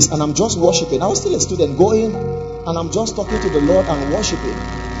earpiece and I'm just worshiping. I was still a student going and I'm just talking to the Lord and worshiping.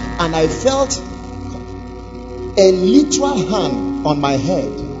 And I felt a literal hand on my head.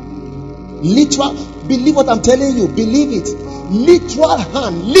 Literal. Believe what I'm telling you. Believe it. Literal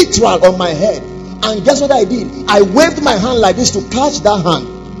hand. Literal on my head. And guess what I did? I waved my hand like this to catch that hand.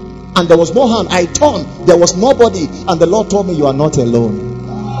 And there was no hand. I turned. There was nobody. And the Lord told me, you are not alone.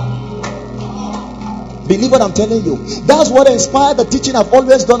 Believe what I'm telling you. That's what inspired the teaching I've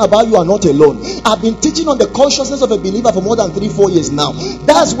always done about you are not alone. I've been teaching on the consciousness of a believer for more than 3-4 years now.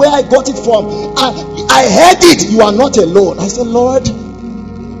 That's where I got it from. I heard it. You are not alone. I said, Lord,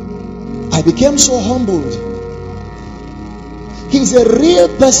 I became so humbled. He's a real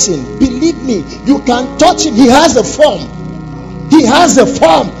person. Believe me, you can touch him. He has a form. He has a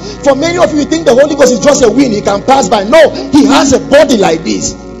form. For many of you think the Holy Ghost is just a wind. He can pass by. No, he has a body like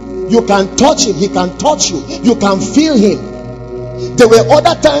this. You can touch him. He can touch you. You can feel him. There were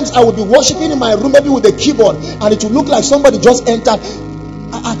other times I would be worshiping in my room, maybe with a keyboard, and it would look like somebody just entered.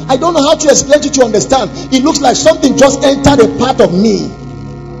 I don't know how to explain it to understand. It looks like something just entered a part of me.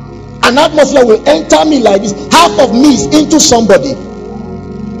 An atmosphere will enter me like this. Half of me is into somebody.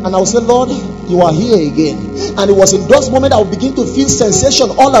 And I will say, Lord, you are here again. And it was in those moments I would begin to feel sensation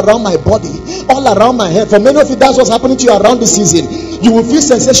all around my body, all around my head. For many of you, that's what's happening to you around this season. You will feel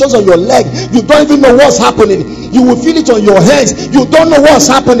sensations on your leg. You don't even know what's happening. You will feel it on your hands. You don't know what's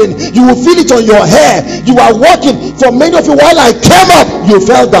happening. You will feel it on your hair. You are walking. For many of you, while I came up, you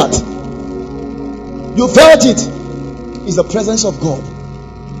felt that. You felt it. It's the presence of God.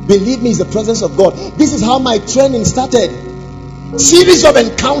 Believe me, it's the presence of God. This is how my training started. Series of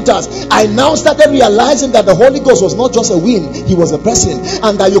encounters. I now started realizing that the Holy Ghost was not just a wind. He was a person.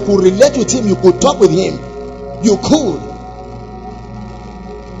 And that you could relate with him. You could talk with him. You could.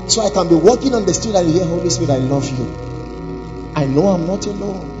 So I can be walking on the street and you hear, Holy Spirit, I love you. I know I'm not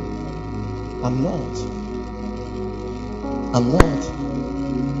alone. I'm not. I'm not.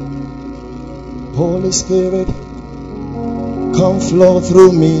 Holy Spirit, come flow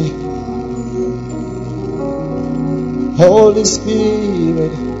through me. Holy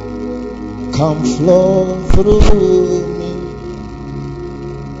Spirit, come flow through me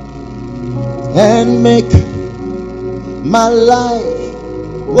and make my life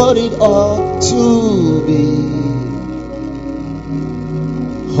what it ought to be.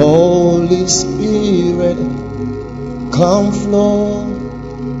 Holy Spirit, come flow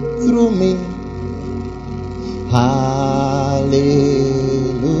through me. Hallelujah.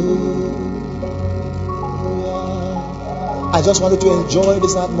 I just wanted to enjoy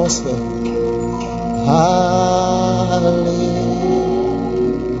this atmosphere. Hallelujah.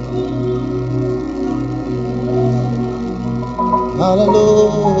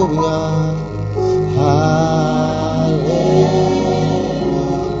 Hallelujah. Hallelujah.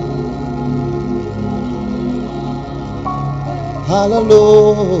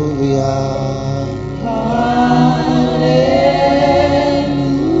 Hallelujah.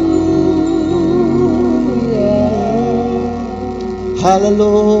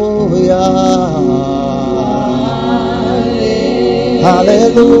 Hallelujah.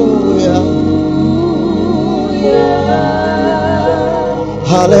 Hallelujah.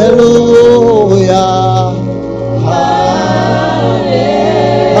 Hallelujah.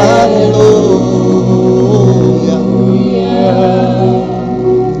 Hallelujah.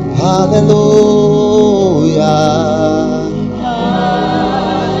 Hallelujah.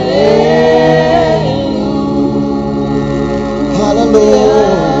 Hallelujah.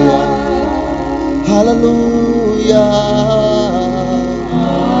 Hallelujah.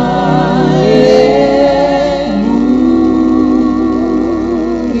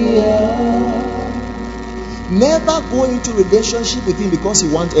 Never go into relationship with him because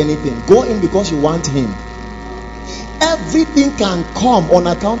you want anything. Go in because you want him. Everything can come on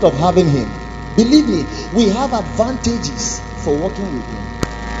account of having him. Believe me, we have advantages for working with him.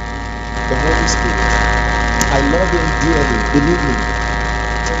 The Holy Spirit. I love him dearly. Believe me.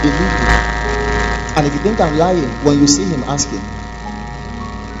 Believe me. And if you think I'm lying, when you see him, ask him.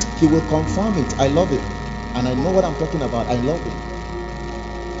 He will confirm it. I love him. And I know what I'm talking about. I love him.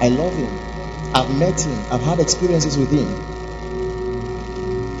 I love him. I've met him. I've had experiences with him.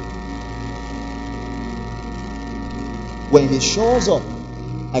 When he shows up,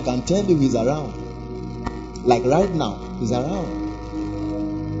 I can tell you he's around. Like right now, he's around.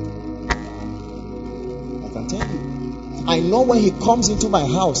 I can tell you. I know when he comes into my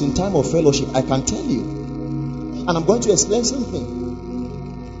house in time of fellowship, I can tell you. And I'm going to explain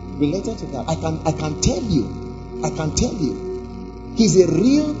something related to that. I can tell you. I can tell you. He's a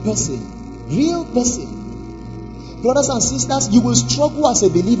real person. Real person. Brothers and sisters, you will struggle as a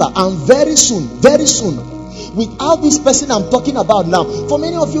believer, and very soon, without this person I'm talking about now. For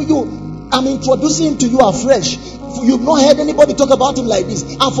many of you, I'm introducing him to you afresh. You've not heard anybody talk about him like this,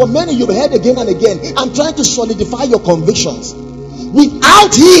 and for many you've heard again and again. I'm trying to solidify your convictions.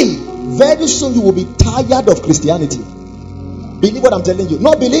 Without him, very soon you will be tired of Christianity. Believe what I'm telling you.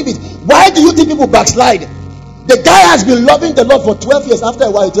 No, believe it. Why do you think people backslide? The guy has been loving the Lord for 12 years. After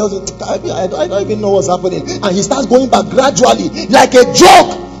a while, he tells you, I don't even know what's happening. And he starts going back gradually, like a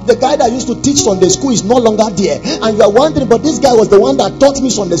joke. The guy that used to teach Sunday school is no longer there. And you are wondering, but this guy was the one that taught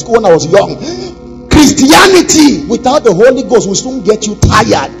me Sunday school when I was young. Christianity without the Holy Ghost will soon get you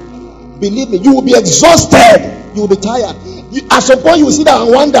tired. Believe me, you will be exhausted. You will be tired. At some point, you will sit down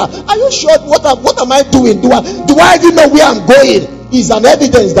and wonder, are you sure? What am I doing? Do I even know where I'm going? Is an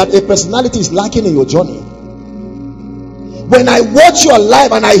evidence that a personality is lacking in your journey. When I watch your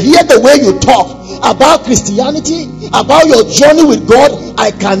life and I hear the way you talk about Christianity, about your journey with God,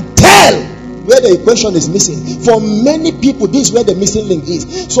 I can tell where the equation is missing. For many people, this is where the missing link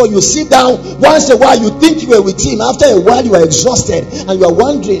is. So you sit down, once in a while you think you were with him, after a while you are exhausted and you are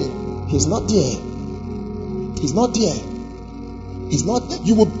wondering, he's not there. He's not there. He's not.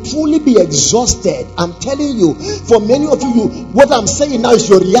 You will truly be exhausted. I'm telling you, for many of you, what I'm saying now is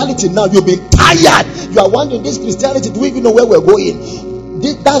your reality now. You'll be tired. You are wondering, this Christianity, do we even know where we're going?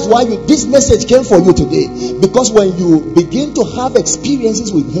 That's why this message came for you today. Because when you begin to have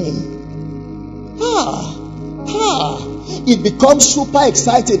experiences with him, it becomes super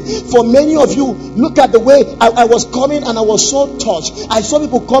exciting. For many of you, look at the way I was coming and I was so touched. I saw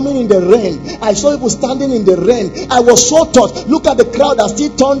people coming in the rain. I saw people standing in the rain. I was so touched. Look at the crowd that still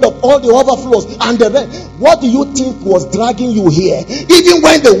turned up, all the overflows and the rain. What do you think was dragging you here? Even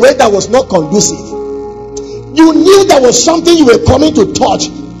when the weather was not conducive, you knew there was something you were coming to touch.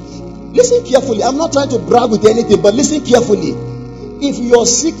 Listen carefully. I'm not trying to brag with anything, but listen carefully. If your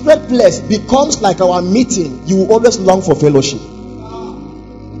secret place becomes like our meeting, you will always long for fellowship.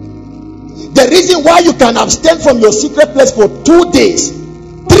 The reason why you can abstain from your secret place for 2 days,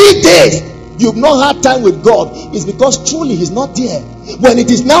 3 days, you've not had time with God, is because truly he's not there. When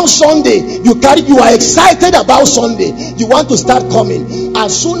it is now Sunday, you are excited about Sunday. You want to start coming.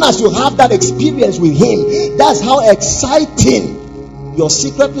 As soon as you have that experience with him, that's how exciting your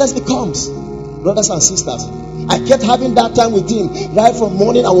secret place becomes. Brothers and sisters, I kept having that time with him. Right from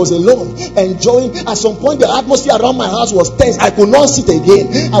morning, I was alone, enjoying. At some point, the atmosphere around my house was tense. I could not sit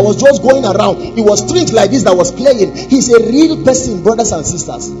again. I was just going around. It was strings like this that was playing. He's a real person, brothers and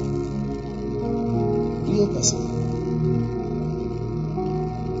sisters. Real person.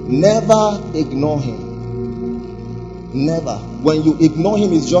 Never ignore him. Never. When you ignore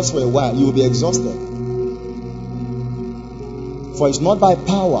him, it's just for a while. You will be exhausted. For it's not by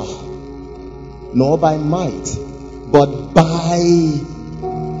power, nor by might, but by,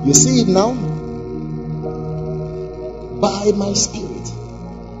 you see it now? By my spirit,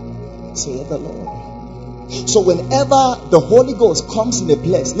 saith the Lord. So whenever the Holy Ghost comes in a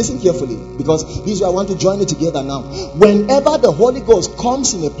place, listen carefully, because this is why I want to join it together now. Whenever the Holy Ghost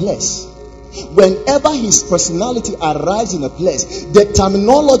comes in a place, whenever his personality arrives in a place, the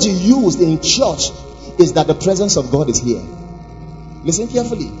terminology used in church is that the presence of God is here. Listen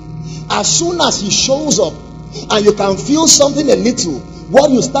carefully. As soon as he shows up and you can feel something a little, what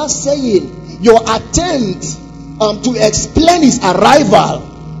you start saying, your attempt to explain his arrival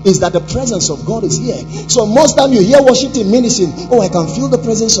is that the presence of God is here. So most time you hear worship team ministering, oh, I can feel the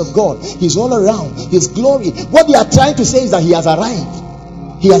presence of God. He's all around. His glory. What they are trying to say is that he has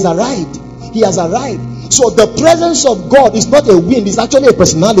arrived. He has arrived. He has arrived. So the presence of God is not a wind, it's actually a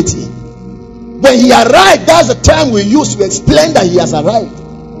personality. When he arrived, that's the term we use to explain that he has arrived.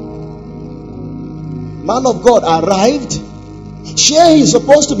 Man of God arrived. Sure, he's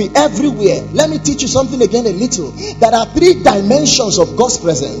supposed to be everywhere. Let me teach you something again a little. There are 3 dimensions of God's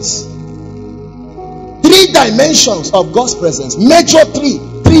presence. 3 dimensions of God's presence.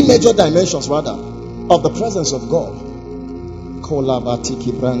 Three major dimensions rather of the presence of God.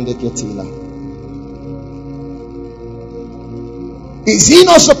 Is he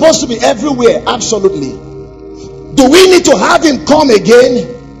not supposed to be everywhere? Absolutely. Do we need to have him come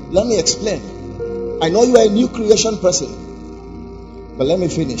again? Let me explain. I know you are a new creation person, but let me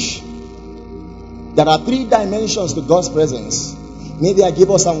finish. There are 3 dimensions to God's presence. Maybe I give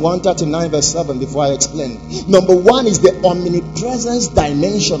us Psalm 139 verse 7 before I explain. Number 1 is the omnipresence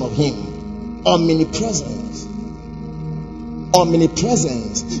dimension of him. Omnipresence.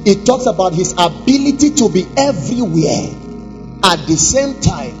 Omnipresence. It talks about his ability to be everywhere at the same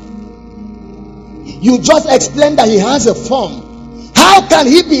time. You just explained that he has a form. How how can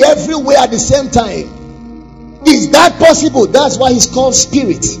he be everywhere at the same time? Is that possible? That's why he's called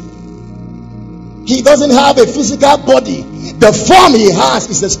spirit. He doesn't have a physical body. The form he has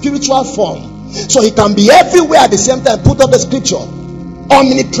is a spiritual form. So he can be everywhere at the same time. Put up the scripture.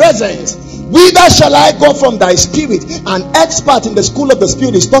 Omnipresent. Whither shall I go from thy spirit? An expert in the school of the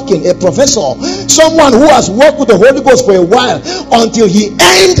spirit is talking, a professor, someone who has worked with the Holy Ghost for a while until he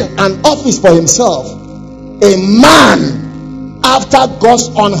earned an office for himself. A man after God's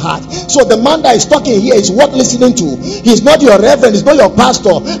own heart. So the man that is talking here is worth listening to. He's not your reverend, he's not your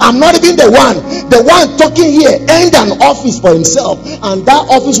pastor. I'm not even the one. The one talking here earned an office for himself, and that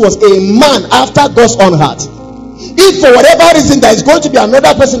office was a man after God's own heart. If for whatever reason there is going to be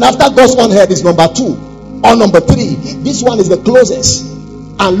another person after God's own head, is number 2 or number 3. This one is the closest.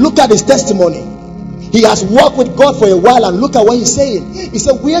 And look at his testimony. He has worked with God for a while, and look at what he's saying. He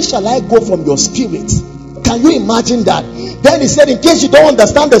said, where shall I go from your spirit? Can you imagine that? Then he said, in case you don't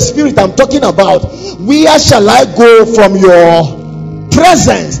understand the spirit I'm talking about, where shall I go from your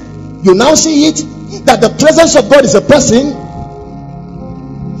presence? You now see it, that the presence of God is a person.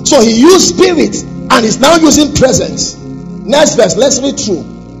 So he used spirit and is now using presence. Next verse, let's read through.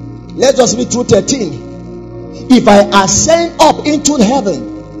 Let's just read through 13. If I ascend up into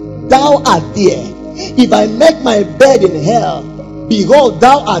heaven, thou art there. If I make my bed in hell, behold,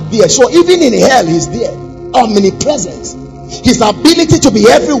 thou art there. So even in hell, he's there. Omnipresence. His ability to be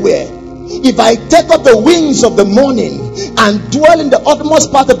everywhere. If I take up the wings of the morning and dwell in the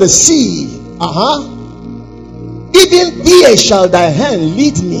utmost part of the sea, even there shall thy hand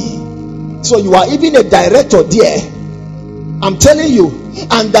lead me. So you are even a director there. I'm telling you.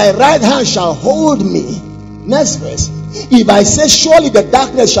 And thy right hand shall hold me. Next verse. If I say surely the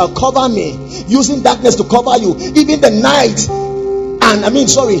darkness shall cover me, using darkness to cover you, even the night,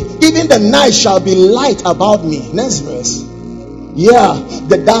 even the night shall be light about me. Next verse. Yeah,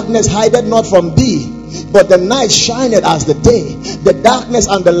 the darkness hideth not from thee, but the night shineth as the day. The darkness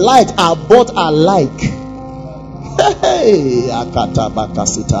and the light are both alike. Hey,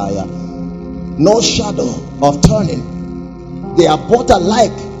 no shadow of turning. They are both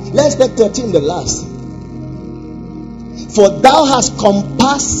alike. Let's take 13, the last. For thou hast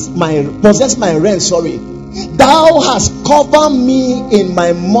possessed my reign. Thou hast covered me in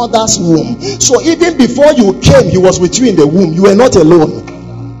my mother's womb. So even before you came, he was with you in the womb. You were not alone.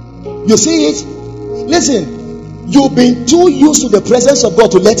 You see it? Listen, you've been too used to the presence of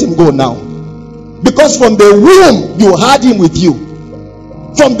God to let him go now. Because from the womb, you had him with you.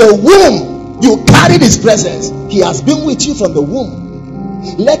 From the womb, you carried his presence. He has been with you from the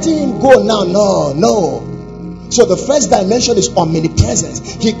womb. Letting him go now, no. So the first dimension is omnipresence.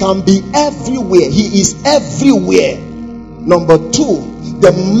 He can be everywhere. He is everywhere. Number 2,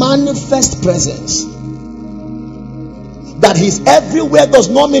 the manifest presence. That he's everywhere does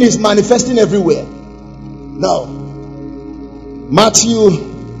not mean he's manifesting everywhere. No. Matthew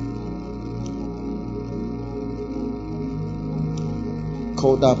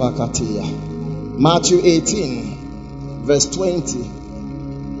 18, verse 20.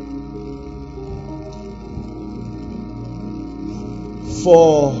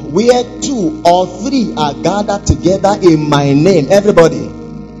 For where 2 or 3 are gathered together in my name, everybody,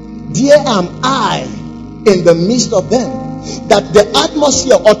 there am I in the midst of them. That the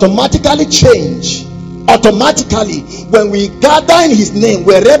atmosphere automatically change. Automatically, when we gather in his name,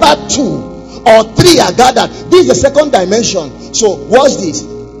 wherever 2 or 3 are gathered, this is the second dimension. So watch this.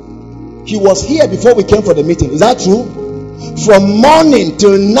 He was here before we came for the meeting. Is that true? From morning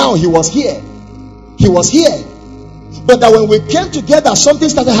till now, he was here. He was here. But that when we came together, something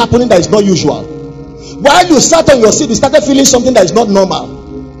started happening that is not usual. While you sat on your seat, you started feeling something that is not normal.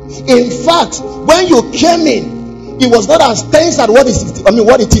 In fact, when you came in, it was not as tense as what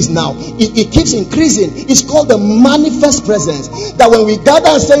it is now. It keeps increasing. It's called the manifest presence. That when we gather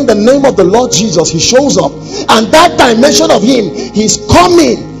and say in the name of the Lord Jesus, he shows up. And that dimension of him, he's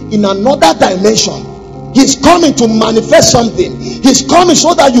coming in another dimension. He's coming to manifest something. He's coming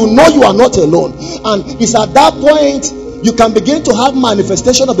so that you know you are not alone. And it's at that point you can begin to have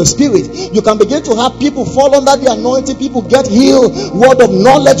manifestation of the spirit. You can begin to have people fall under the anointing. People get healed. Word of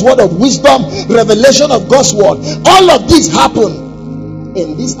knowledge, word of wisdom, revelation of God's word. All of these happen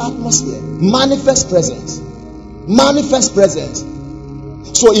in this atmosphere. Manifest presence. Manifest presence.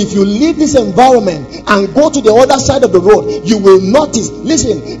 So if you leave this environment and go to the other side of the road, you will notice,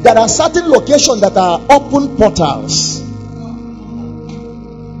 listen, there are certain locations that are open portals.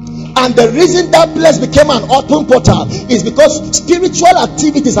 And the reason that place became an open portal is because spiritual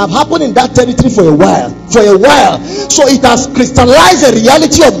activities have happened in that territory for a while. So it has crystallized the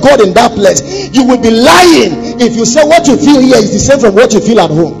reality of God in that place. You will be lying if you say what you feel here is the same from what you feel at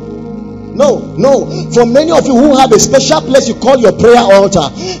home. No. For many of you who have a special place you call your prayer altar,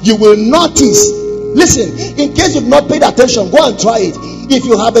 you will notice. Listen, in case you've not paid attention, go and try it. If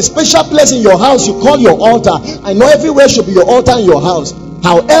you have a special place in your house you call your altar, I know everywhere should be your altar in your house.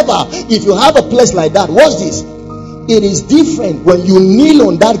 However, if you have a place like that, watch this. It is different when you kneel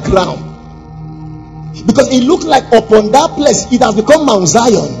on that ground, because it looks like upon that place it has become Mount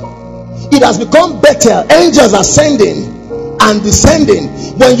Zion. It has become Bethel. Angels ascending and descending.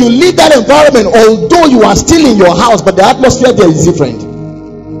 When you leave that environment, although you are still in your house, but the atmosphere there is different.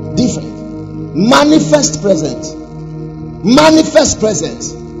 Manifest presence.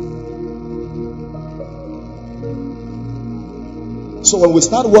 So when we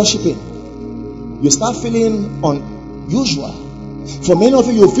start worshiping, you start feeling unusual. For many of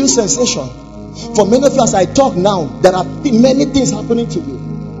you, you feel sensation. For many of you, as I talk now, there are many things happening to you.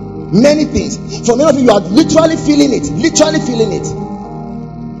 Many things. For many of you, you are literally feeling it.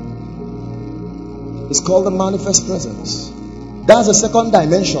 It's called the manifest presence. That's the second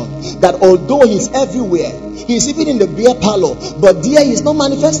dimension. That although he's everywhere, he's even in the beer parlor, but there he's not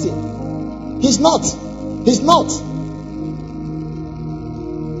manifesting. He's not.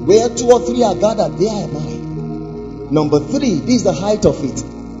 Where 2 or 3 are gathered, there am I. Number 3, this is the height of it.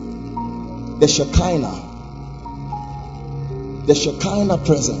 The Shekinah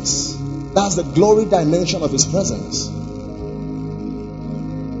presence. That's the glory dimension of his presence.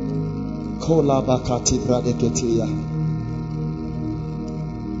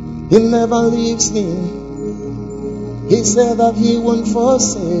 He never leaves me. He said that he won't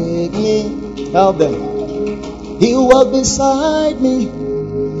forsake me. Help them. He will walk beside me,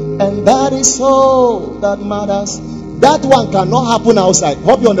 and that is all that matters. That one cannot happen outside.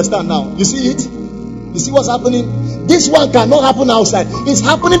 Hope you understand now. You see it? You see what's happening? This one cannot happen outside. It's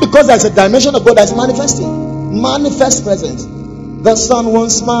happening because there's a dimension of God that's manifesting. Manifest presence. The sun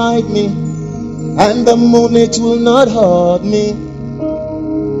won't smite me, and the moon it will not hurt me.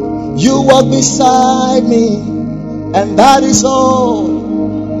 You walk beside me, and that is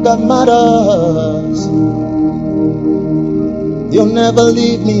all that matters. You'll never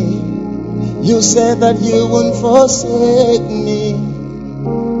leave me. You said that you won't forsake me.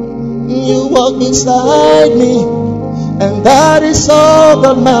 You walk beside me, and that is all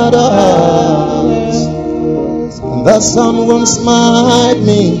that matters. The sun won't smite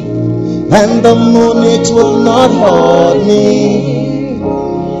me, and the moon it will not hurt me.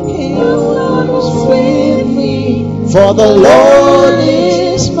 For the Lord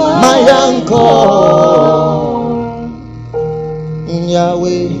is my anchor.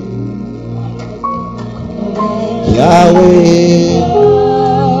 Yahweh, Yahweh,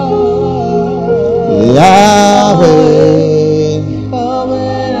 Yahweh,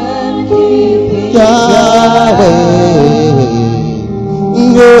 Yahweh,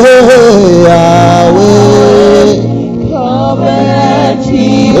 Yahweh, come and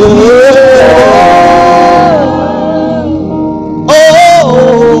keep me.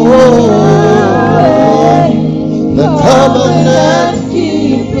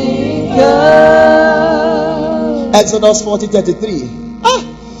 Exodus 40:33.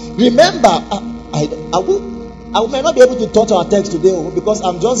 Remember, I may not be able to touch our text today because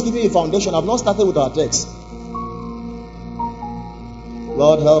I'm just giving you a foundation. I've not started with our text.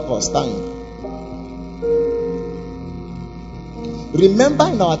 Lord help us. Time. Remember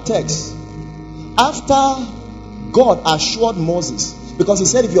in our text, after God assured Moses, because he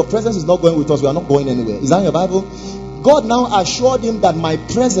said, if your presence is not going with us, we are not going anywhere. Is that in your Bible? God now assured him that my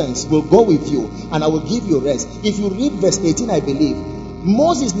presence will go with you and I will give you rest. If you read verse 18, I believe,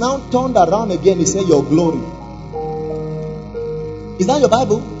 Moses now turned around again. He said, your glory. Is that your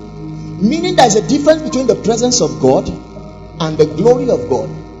Bible? Meaning there is a difference between the presence of God and the glory of God.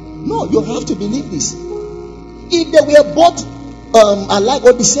 No, you have to believe this. If they were both alike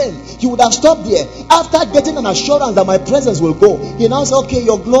or the same, he would have stopped there. After getting an assurance that my presence will go, he now said, okay,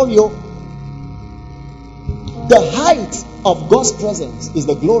 your glory. The height of God's presence is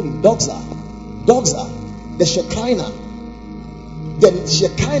the glory. Doxa, the Shekinah,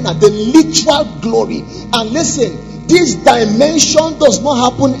 the literal glory. And listen, this dimension does not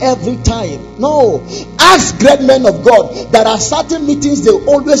happen every time. No. Ask great men of God. There are certain meetings they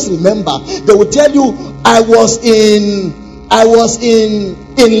always remember. They will tell you, I was in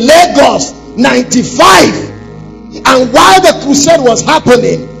Lagos 95, and while the crusade was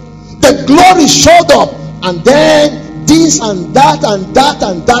happening, the glory showed up. And then this and that and that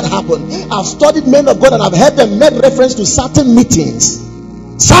and that happened. I've studied men of God and I've heard them make reference to certain meetings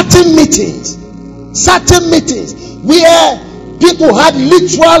where people had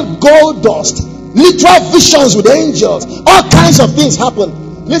literal gold dust literal visions with angels, all kinds of things happen.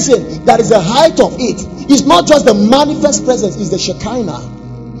 Listen, that is the height of it. It's not just the manifest presence, it's the Shekinah.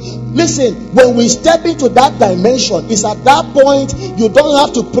 Listen, when we step into that dimension, it's at that point you don't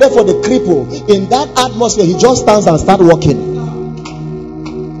have to pray for the cripple. In that atmosphere, he just stands and starts walking.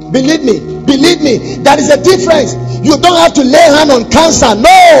 Believe me, that is a difference. You don't have to lay hand on cancer.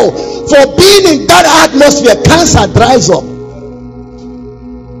 No, for being in that atmosphere, cancer dries up.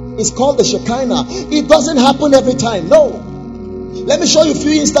 It's called the Shekinah. It doesn't happen every time. No. Let me show you a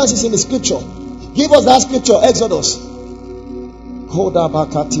few instances in the scripture. Give us that scripture, Exodus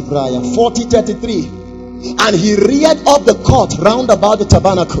 40:33. And he reared up the court round about the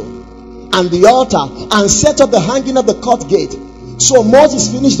tabernacle and the altar, and set up the hanging of the court gate. So Moses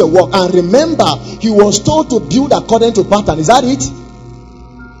finished the work. And remember, he was told to build according to pattern. Is that it?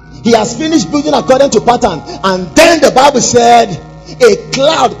 He has finished building according to pattern. And then the Bible said a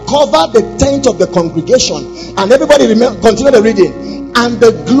cloud covered the tent of the congregation. And everybody continue the reading. And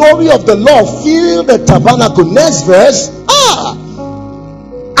the glory of the Lord filled the tabernacle. Next verse.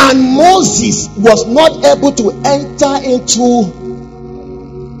 And Moses was not able to enter into.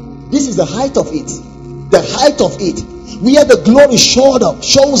 This is the height of it. The height of it. Where the glory shows up.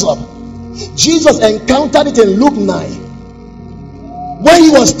 Jesus encountered it in Luke 9. When he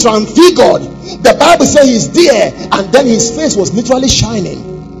was transfigured, the Bible says he's there, and then his face was literally shining.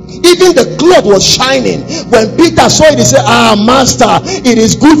 Even the cloth was shining. When Peter saw it, he said, Master, it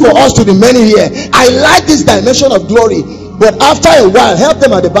is good for us to remain here. I like this dimension of glory. But after a while, help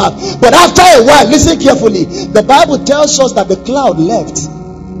them at the back. But after a while, listen carefully. The Bible tells us that the cloud left.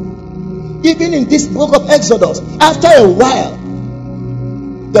 Even in this book of Exodus, after a while,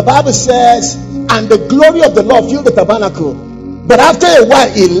 the Bible says, and the glory of the Lord filled the tabernacle. But after a while,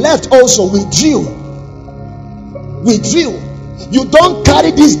 he left also, withdrew. You don't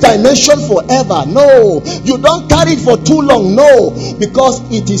carry this dimension forever. No. You don't carry it for too long. No. Because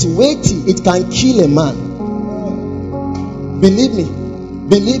it is weighty. It can kill a man. Believe me.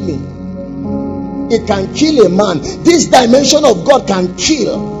 It can kill a man. This dimension of God can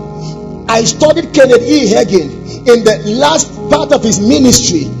kill. I studied Kenneth E. Hagin in the last part of his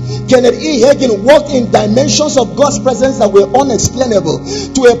ministry. Kenneth E. Hagin walked in dimensions of God's presence that were unexplainable.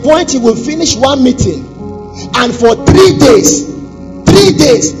 To a point he will finish one meeting, and for 3 days,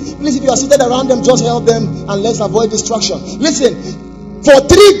 please, if you are seated around them, just help them and let's avoid distraction. Listen, for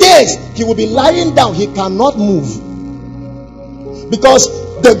 3 days he will be lying down. He cannot move because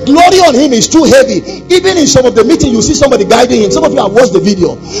the glory on him is too heavy. Even in some of the meetings, you see somebody guiding him. Some of you have watched the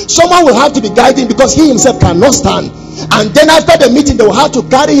video. Someone will have to be guiding because he himself cannot stand. And then after the meeting, they will have to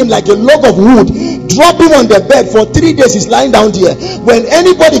carry him like a log of wood, drop him on the bed. For 3 days, he's lying down there. When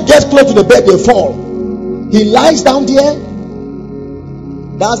anybody gets close to the bed, they fall. He lies down there.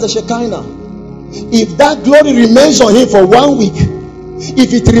 That's the Shekinah. If that glory remains on him for 1 week,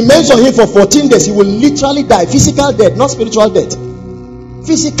 if it remains on him for 14 days, he will literally die. Physical death, not spiritual death.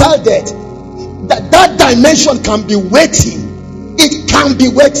 Physical death. That dimension can be weighty. It can be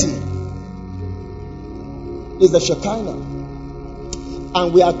weighty. It's the Shekinah.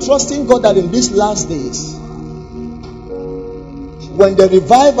 And we are trusting God that in these last days, when the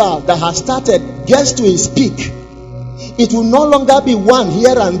revival that has started gets to its peak, it will no longer be one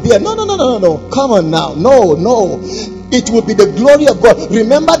here and there. No. Come on now. No. It will be the glory of God.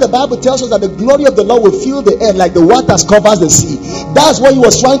 Remember, the Bible tells us that the glory of the Lord will fill the earth like the waters covers the sea. That's what he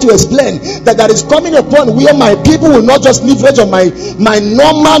was trying to explain. That is coming upon where my people will not just leverage on my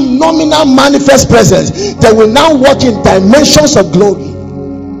normal, nominal, manifest presence. They will now walk in dimensions of glory.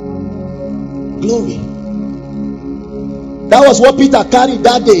 Glory. That was what Peter carried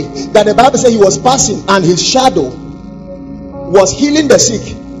that day. That the Bible said he was passing and his shadow was healing the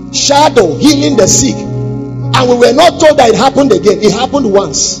sick. Shadow healing the sick. And we were not told that it happened again. It happened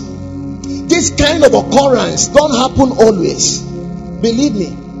once. This kind of occurrence don't happen always. Believe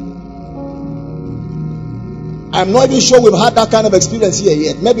me. I'm not even sure we've had that kind of experience here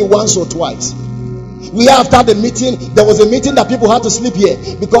yet. Maybe once or twice. After the meeting, there was a meeting that people had to sleep here.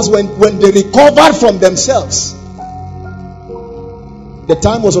 Because when they recovered from themselves, the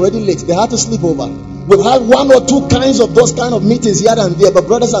time was already late. They had to sleep over. We've had 1 or 2 kinds of those kind of meetings here and there. But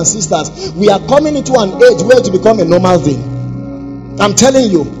brothers and sisters, we are coming into an age where it will become a normal thing. I'm telling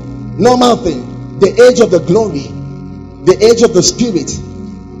you, normal thing. The age of the glory, the age of the spirit,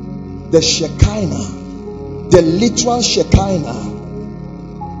 the Shekinah, the literal Shekinah.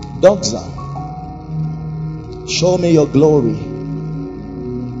 Doctor, show me your glory.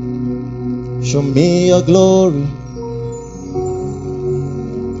 Show me your glory.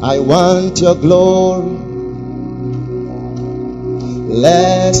 I want your glory.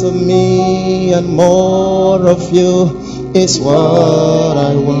 Less of me and more of you is what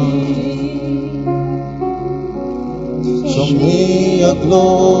I want. Show me your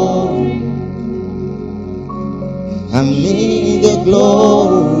glory. I need your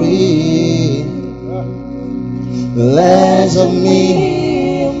glory. Less of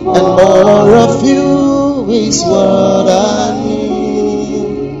me and more of you is what I need.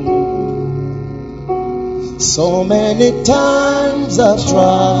 So many times I've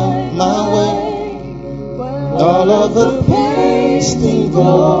tried my way, all of the pains didn't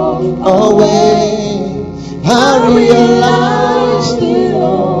go away. I realized that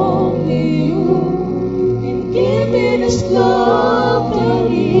only you can give me this love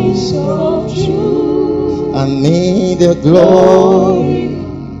that is so true. I need your glory.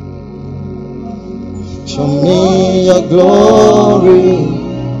 Show me your glory.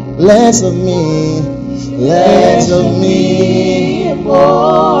 Less of me, less of me, and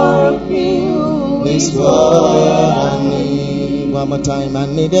more of you is what I need. One more time. I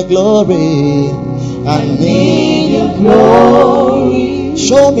need your glory. I need your glory.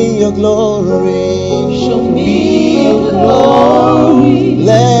 Show me your glory. Show me your glory.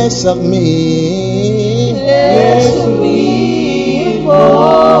 Less of me, less of me, and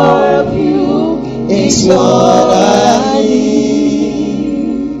more of you is what I need.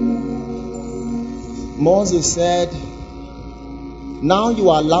 Moses said, now you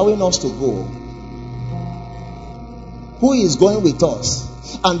are allowing us to go. Who is going with us?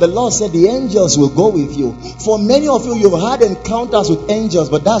 And the Lord said, the angels will go with you. For many of you, you've had encounters with angels,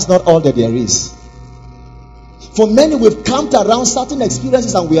 but that's not all that there is. For many, we've camped around certain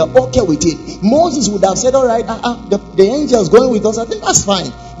experiences and we are okay with it. Moses would have said, all right, the angels going with us, I think that's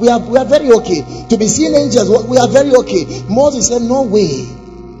fine. We are very okay. To be seeing angels, we are very okay. Moses said, no way.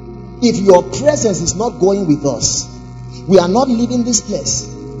 If your presence is not going with us, we are not leaving this place.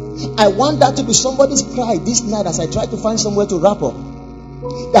 I want that to be somebody's pride this night as I try to find somewhere to wrap up.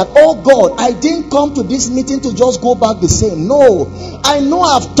 That, oh God, I didn't come to this meeting to just go back the same. No, I know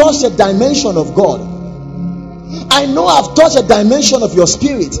I've touched a dimension of God. I know I've touched a dimension of your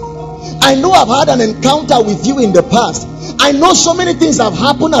spirit. I know I've had an encounter with you in the past. I know so many things have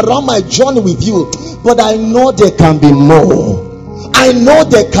happened around my journey with you, but I know there can be more. I know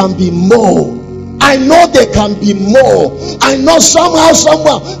there can be more. I know there can be more. I know somehow,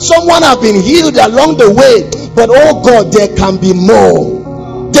 someone have been healed along the way, but oh God, there can be more.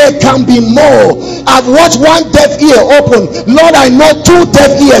 There can be more. I've watched one deaf ear open. Lord, I know 2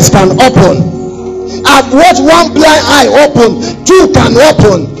 deaf ears can open. I've watched one blind eye open. 2 can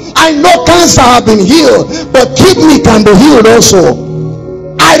open. I know cancer have been healed, but kidney can be healed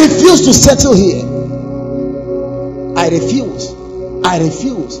also. I refuse to settle here. I refuse.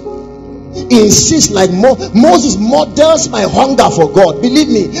 He insists like Moses models my hunger for God. Believe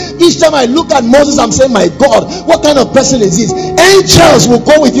me, each time I look at Moses, I'm saying, my God, what kind of person is this? Angels will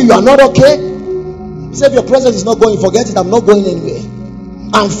go with you. You are not okay? He said, if your presence is not going, forget it. I'm not going anywhere.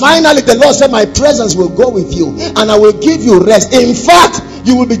 And finally the Lord said, my presence will go with you and I will give you rest. In fact,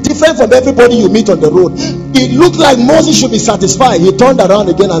 you will be different from everybody you meet on the road. It looked like Moses should be satisfied. He turned around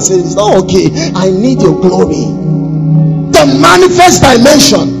again and said, it's not okay. I need your glory. The manifest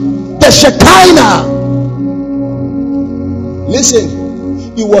dimension. The Shekinah. Listen,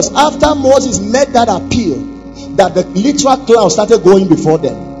 it was after Moses made that appeal that the literal cloud started going before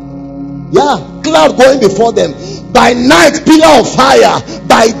them. Yeah, cloud going before them. By night, pillar of fire.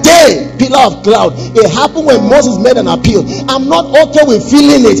 By day, pillar of cloud. It happened when Moses made an appeal. I'm not okay with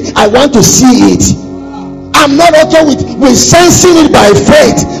feeling it. I want to see it. I'm not okay with sensing it by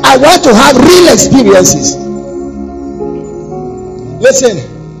faith. I want to have real experiences. Listen.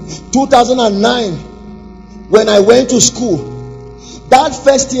 2009, when I went to school, that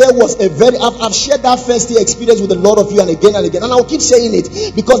first year was I've shared that first year experience with a lot of you and again, and I'll keep saying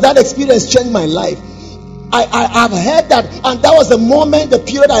it because that experience changed my life. I've heard that, and that was the moment, the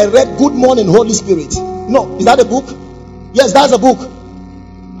period I read Good Morning Holy Spirit. No, is that a book? Yes, that's a book.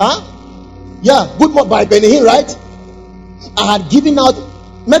 Huh? Yeah, Good Morning by Benny Hinn, right? I had given out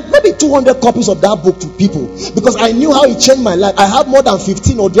maybe 200 copies of that book to people because I knew how it changed my life. I have more than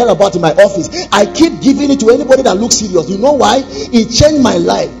 15 or thereabout in my office. I keep giving it to anybody that looks serious. You know why? It changed my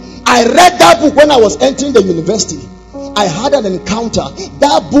life. I read that book when I was entering the university. I had an encounter.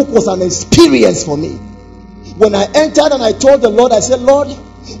 That book was an experience for me. When I entered and I told the Lord, I said, Lord,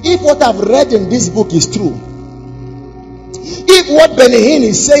 if what I've read in this book is true, if what Benny Hinn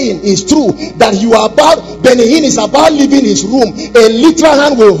is saying is true, that Benny Hinn is about leaving his room, a literal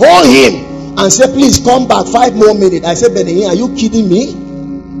hand will hold him and say, please come back 5 more minutes. I said, Benny Hinn, are you kidding me?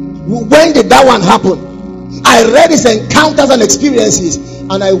 When did that one happen? I read his encounters and experiences,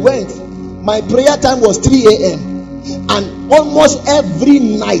 and I went. My prayer time was 3 a.m. and almost every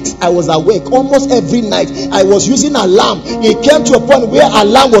night I was awake. Almost every night I was using alarm. It came to a point where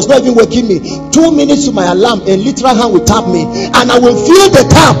alarm was not even waking me. 2 minutes to my alarm, a literal hand will tap me, and I will feel the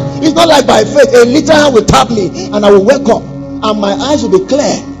tap. It's not like by faith. A literal hand will tap me, and I will wake up, and my eyes will be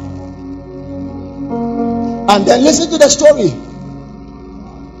clear. And then listen to the story.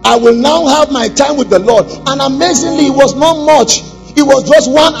 I will now have my time with the Lord, and amazingly, it was not much. It was just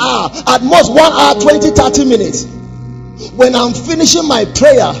 1 hour, at most 1 hour 20-30 minutes. When I'm finishing my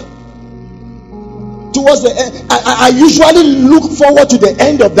prayer towards the end, I usually look forward to the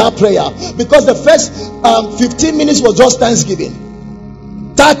end of that prayer, because the first 15 minutes was just thanksgiving,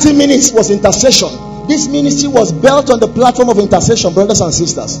 30 minutes was intercession. This ministry was built on the platform of intercession, brothers and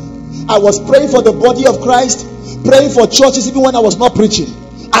sisters. I was praying for the body of Christ, praying for churches even when I was not preaching.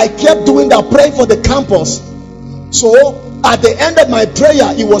 I kept doing that, praying for the campus. So at the end of my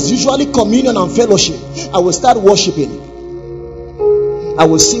prayer, it was usually communion and fellowship. I will start worshiping. I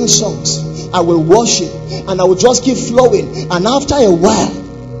will sing songs. I will worship, and I will just keep flowing. And after a while,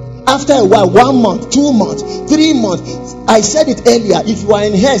 1 month, 2 months, 3 months, I said it earlier, if you are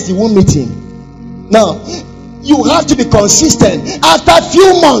in haste, you won't meet him. Now, you have to be consistent. After a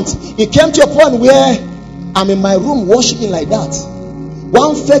few months, it came to a point where I'm in my room worshiping like that.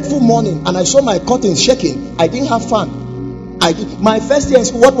 One fateful morning, and I saw my curtains shaking. I didn't have fan. My first year in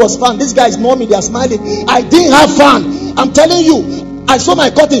school, what was fun? These guys know me, they are smiling. I didn't have fun. I'm telling you, I saw my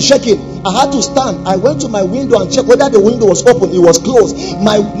curtain shaking. I had to stand. I went to my window and checked whether the window was open. It was closed.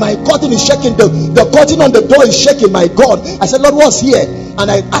 My curtain is shaking. The curtain on the door is shaking. My God. I said, Lord, what's here? And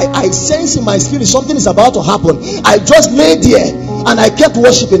I sense in my spirit something is about to happen. I just lay there and I kept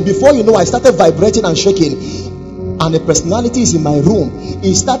worshiping. Before you know, I started vibrating and shaking. And the personality is in my room.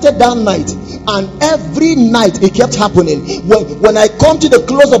 It started that night, and every night it kept happening. When I come to the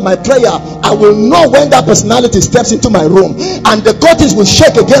close of my prayer, I will know when that personality steps into my room, and the curtains will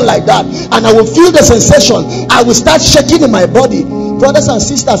shake again like that, and I will feel the sensation. I will start shaking in my body. Brothers and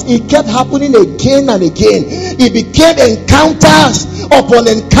sisters, it kept happening again and again. It became encounters upon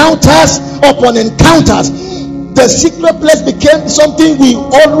encounters upon encounters. The secret place became something we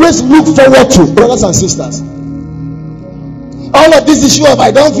always look forward to, brothers and sisters. All of this issue of I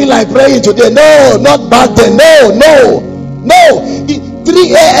don't feel like praying today. No, not back then. No.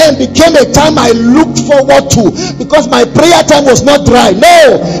 3 a.m. became a time I looked forward to, because my prayer time was not dry.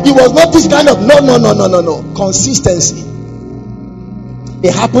 No, it was not this kind of no. Consistency.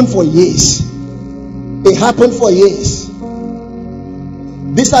 It happened for years.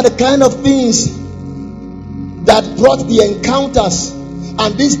 These are the kind of things that brought the encounters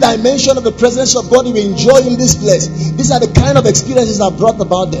and this dimension of the presence of God we enjoy in this place. These are the kind of experiences that brought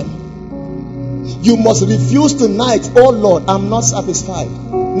about them. You must refuse tonight, oh Lord, I'm not satisfied.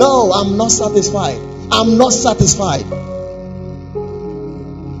 No, I'm not satisfied. I'm not satisfied.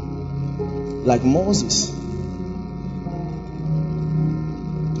 Like Moses.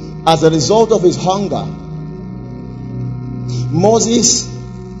 As a result of his hunger, Moses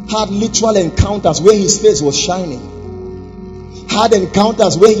had literal encounters where his face was shining. Had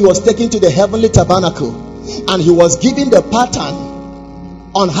encounters where he was taken to the heavenly tabernacle, and he was given the pattern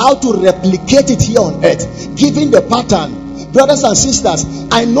on how to replicate it here on earth. Giving the pattern. Brothers and sisters,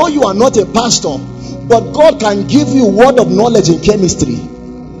 I know you are not a pastor, but God can give you word of knowledge in chemistry.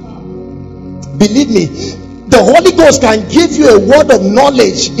 Believe me, the Holy Ghost can give you a word of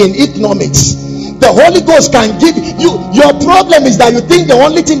knowledge in economics. The Holy Ghost can give you. Your problem is that you think the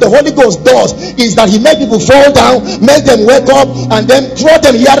only thing the Holy Ghost does is that he makes people fall down, make them wake up, and then throw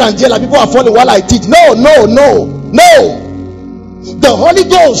them here and there like people are falling while I teach. No. The Holy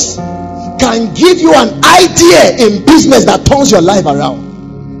Ghost can give you an idea in business that turns your life around.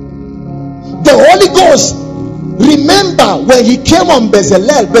 The Holy Ghost, remember when he came on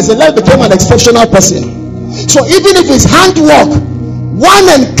Bezalel became an exceptional person. So even if it's handwork, one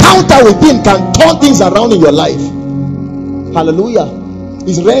encounter with him can turn things around in your life. Hallelujah.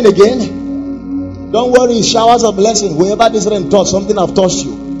 It's rain again. Don't worry, it's showers of blessing. Wherever this rain touch, something have touched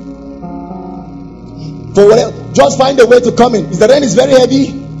you. For whatever, just find a way to come in. If the rain is very heavy,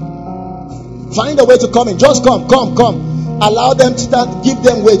 find a way to come in. Just come. Allow them to stand, give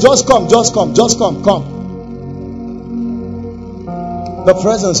them way. Just come. The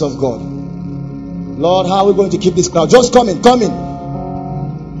presence of God. Lord, how are we going to keep this crowd? Just come in.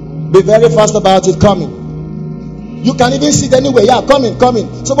 Be very fast about it. Coming. You can even sit anywhere. Yeah, come in.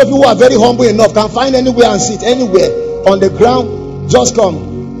 Some of you who are very humble enough can find anywhere and sit anywhere on the ground. Just come.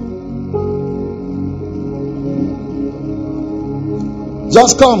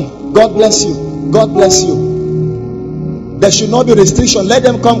 God bless you. God bless you. There should not be restriction. Let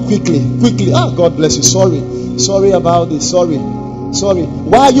them come quickly. God bless you. Sorry about this. Sorry.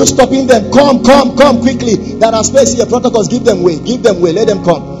 Why are you stopping them? Come quickly. There are space here. Protocols, give them way. Let them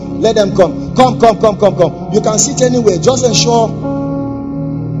come. Come. You can sit anywhere. Just ensure.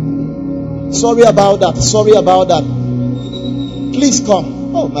 Sorry about that. Please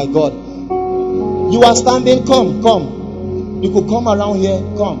come. Oh my God. You are standing. Come. You could come around here.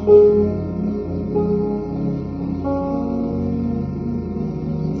 Come.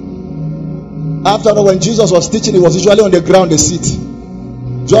 After all, when Jesus was teaching, he was usually on the ground, the seat.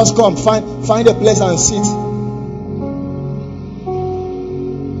 Just come, find a place and sit.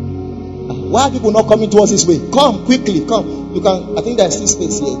 Why are people not coming towards this way? Come quickly, come. You can. I think there's still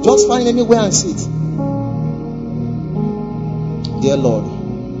space here. Just find anywhere and sit. Dear Lord,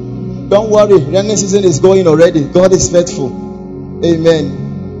 don't worry. Rainy season is going already. God is faithful. Amen.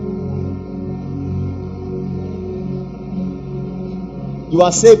 You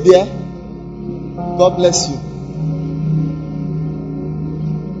are safe there. God bless you.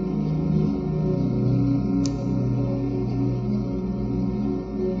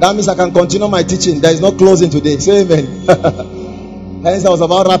 That means I can continue my teaching. There is no closing today. Say amen. Hence I was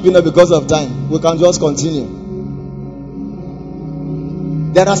about wrapping up because of time. We can just continue.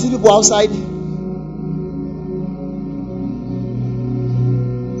 There are still people outside.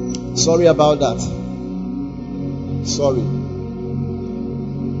 Sorry about that. Sorry.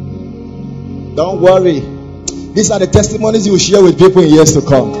 Don't worry. These are the testimonies you will share with people in years to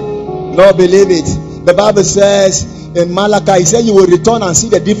come. No, believe it. The Bible says in Malachi, he said you will return and see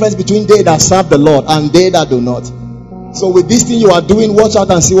the difference between they that serve the Lord and they that do not. So with this thing you are doing, watch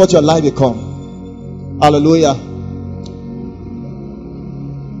out and see what your life become. Hallelujah.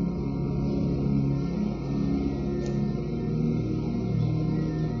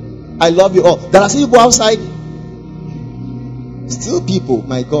 I love you all. There are still people outside. Still people,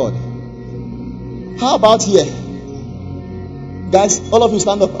 my God. How about here? Guys, all of you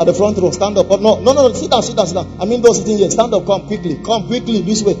stand up at the front row. Stand up. No. Sit down. I mean those sitting here. Stand up. Come quickly.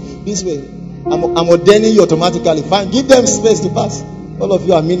 This way. I'm ordaining you automatically. Fine. Give them space to pass. All of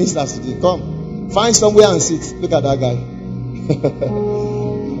you are ministers today. Come. Find somewhere and sit. Look at that guy.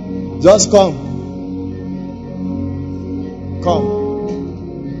 Just come.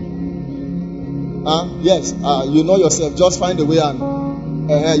 Yes. You know yourself. Just find a way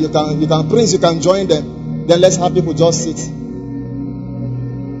and you can Prince, you can join them. Then let's have people just sit.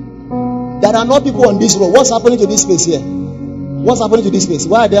 There are no people on this road. What's happening to this space here? Why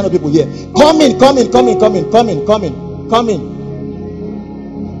are there no people here? Come in.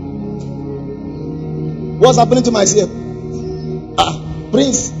 What's happening to myself?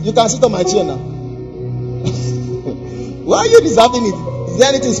 Prince, you can sit on my chair now. Why are you deserving it? Is there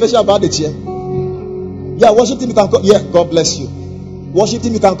anything special about the chair? Yeah, worship team, you can come. Yeah, God bless you. Worship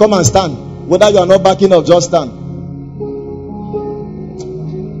team, you can come and stand. Whether you are not backing up, just stand.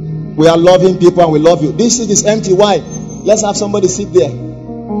 We are loving people and we love you. This seat is empty. Why? Let's have somebody sit there.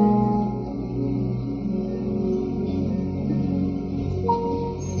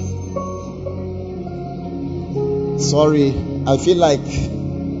 Sorry, I feel like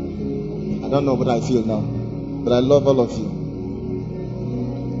I don't know what I feel now, but I love all of you.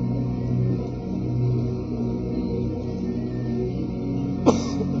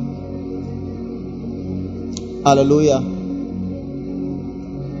 Hallelujah.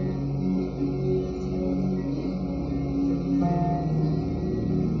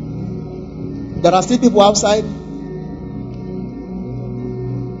 There are still people outside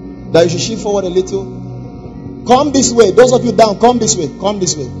that you should shift forward a little. Come this way. Those of you down, come this way.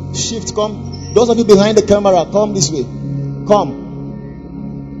 Shift, come. Those of you behind the camera, come this way.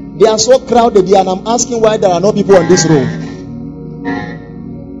 Come. They are so crowded here, and I'm asking why there are no people on this road.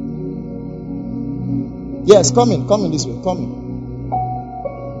 Yes, come in this way. Come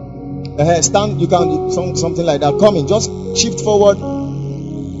in. Stand, you can do something like that. Come in, just shift forward.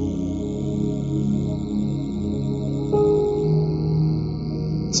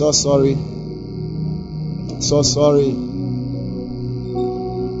 So sorry. For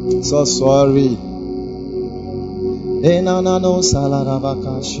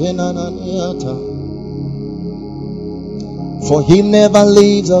he never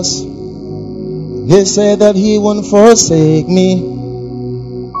leaves us. He said that he won't forsake me.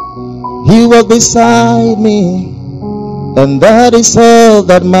 He walked beside me, and that is all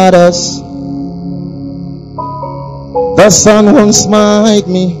that matters. The sun won't smite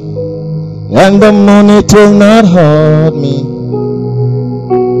me, and the moon it will not hurt me.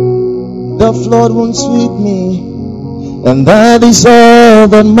 The flood won't sweep me, and that is all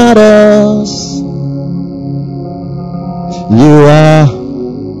that matters. You are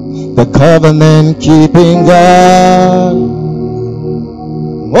the covenant keeping God.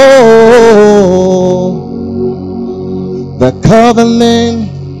 Oh, the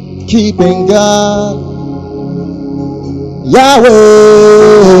covenant keeping God. Yahweh,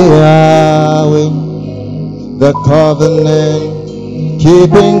 Yahweh, the covenant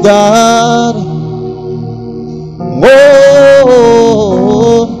keeping God. Oh,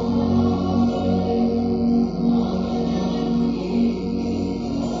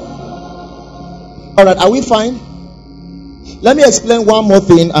 all right, are we fine? Let me explain one more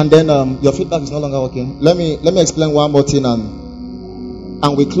thing, and then your feedback is no longer working. Let me explain one more thing,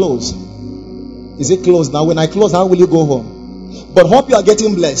 and we close. Is it closed now? When I close, how will you go home? But hope you are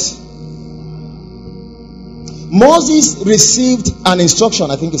getting blessed. Moses received an instruction,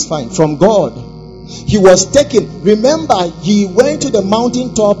 I think it's fine, from God. He was taken. Remember, he went to the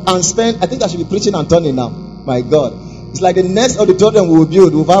mountaintop and spent, I think I should be preaching and turning now. My God. It's like the next auditorium we will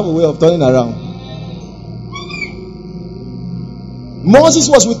build. We'll have a way of turning around. Moses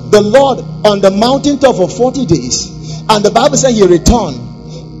was with the Lord on the mountaintop for 40 days. And the Bible said he returned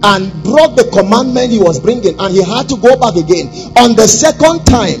and brought the commandment he was bringing. And he had to go back again. On the second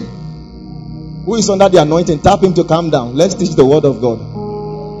time, who is under the anointing? Tap him to calm down. Let's teach the word of God.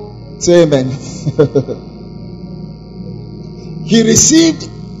 Say amen. He received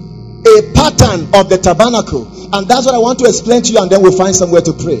a pattern of the tabernacle. And that's what I want to explain to you. And then we'll find somewhere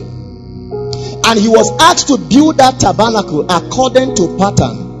to pray. And he was asked to build that tabernacle according to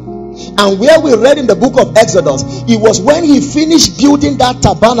pattern. And where we read in the book of Exodus, it was when he finished building that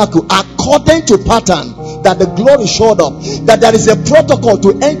tabernacle according to pattern that the glory showed up. That there is a protocol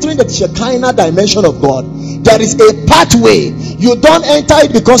to entering the Shekinah dimension of God. There is a pathway. You don't enter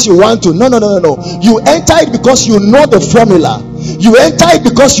it because you want to. No. You enter it because you know the formula. You enter it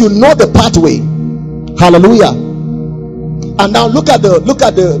because you know the pathway. Hallelujah. And now look at the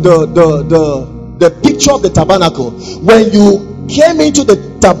picture of the tabernacle. When you came into the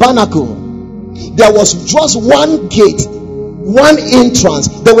tabernacle, there was just one gate, one entrance.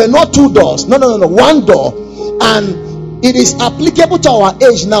 There were not two doors. No, one door. And it is applicable to our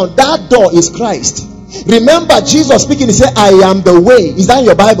age now. That door is Christ. Remember Jesus speaking, he said, I am the way. Is that in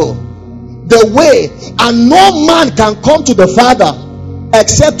your Bible? The way. And no man can come to the Father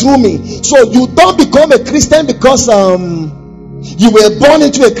except through me. So you don't become a Christian because you were born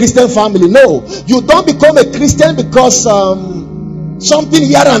into a Christian family. No, you don't become a Christian because something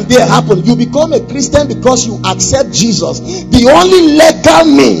here and there happened. You become a Christian because you accept Jesus. The only legal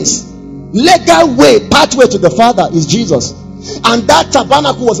means, legal way, pathway to the Father is Jesus. And that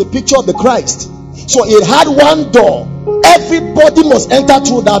tabernacle was a picture of the Christ. So it had one door. Everybody must enter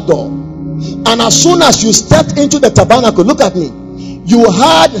through that door. And as soon as you stepped into the tabernacle, look at me, you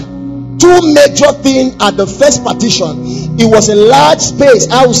had two major things at the first partition. It was a large space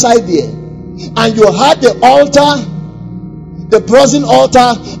outside there, and you had the altar, the brazen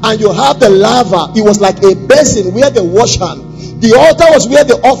altar, and you have the laver. It was like a basin where they wash hand. The altar was where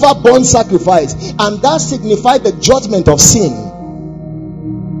they offer burnt sacrifice, and that signified the judgment of sin.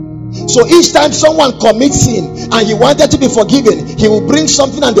 So each time someone commits sin and he wanted to be forgiven, he will bring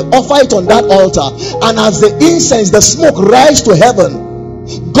something and they offer it on that altar. And as the incense, the smoke rise to heaven,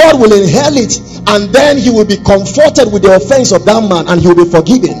 God will inhale it, and then he will be comforted with the offense of that man, and he will be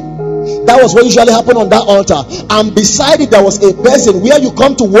forgiven. That was what usually happened on that altar. And beside it there was a basin where you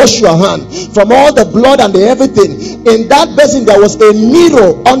come to wash your hand from all the blood and the everything. In that basin there was a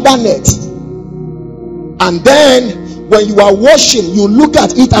mirror underneath. And then when you are washing, you look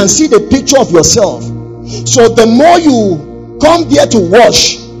at it and see the picture of yourself. So the more you come there to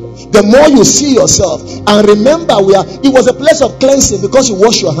wash, the more you see yourself. And remember, it was a place of cleansing because you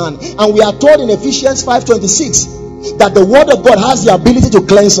wash your hand. And we are told in Ephesians 5:26 that the word of God has the ability to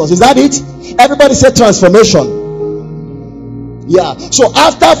cleanse us. Is that it? Everybody say transformation. Yeah. So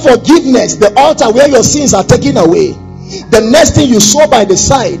after forgiveness, the altar where your sins are taken away, the next thing you saw by the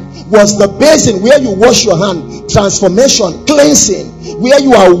side was the basin where you wash your hand. Transformation, cleansing, where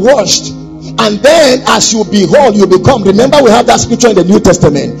you are washed. And then as you behold, you become. Remember, we have that scripture in the New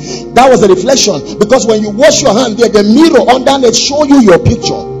Testament. That was the reflection. Because when you wash your hand there, the mirror underneath show you your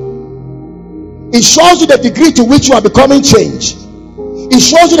picture. It shows you the degree to which you are becoming changed. It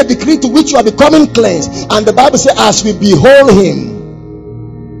shows you the degree to which you are becoming cleansed. And the Bible says, as we behold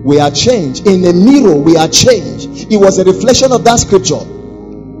him, we are changed. In a mirror, we are changed. It was a reflection of that scripture.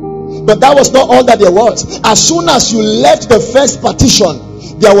 But that was not all that there was. As soon as you left the first partition,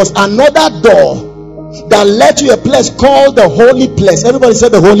 there was another door that led to a place called the holy place. Everybody said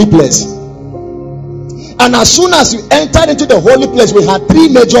the holy place. And as soon as we entered into the holy place, we had three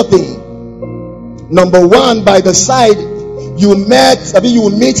major things. Number one, by the side, you meet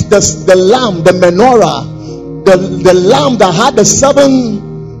the lamb, the menorah, the lamb that had the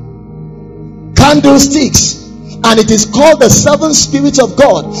 7 candlesticks, and it is called the 7 spirits of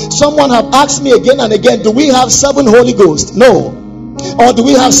God. Someone have asked me again and again, do we have 7 Holy Ghost? No. Or do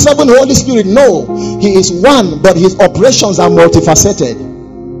we have 7 Holy Spirit? No. He is one, but his operations are multifaceted.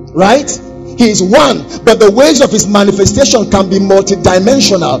 Right? He is one, but the ways of his manifestation can be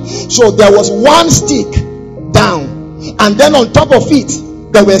multidimensional. So there was one stick down, and then on top of it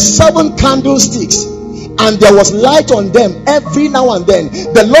there were 7 candlesticks, and there was light on them every now and then.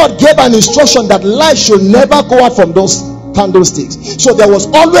 The Lord gave an instruction that light should never go out from those candlesticks. So there was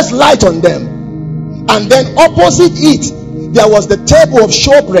always light on them. And then opposite it, there was the table of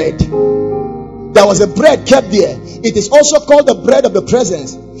showbread. There was a bread kept there. It is also called the bread of the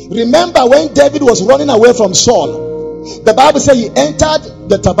presence. Remember when David was running away from Saul, the Bible said he entered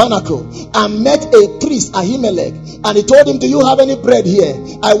the tabernacle and met a priest, Ahimelech, and he told him, do you have any bread here?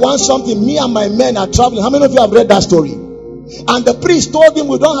 I want something. Me and my men are traveling. How many of you have read that story? And the priest told him,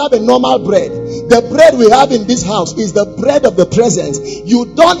 we don't have a normal bread. The bread we have in this house is the bread of the presence. You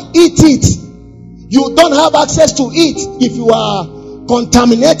don't eat it. You don't have access to it if you are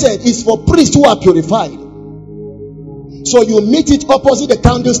contaminated. It's for priests who are purified. So you meet it opposite the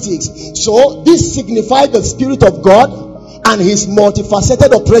candlesticks. So this signified the Spirit of God and his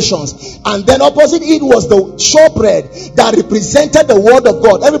multifaceted operations. And then opposite it was the showbread that represented the word of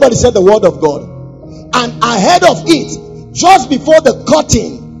God. Everybody said the word of God. And ahead of it, just before the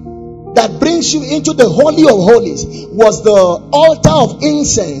curtain that brings you into the Holy of Holies, was the altar of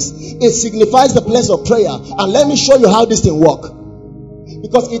incense. It signifies the place of prayer. And let me show you how this thing works,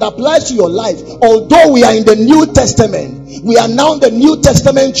 because it applies to your life. Although we are in the New Testament, we are now in the New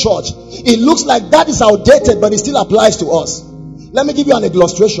Testament church, it looks like that is outdated, but it still applies to us. Let me give you an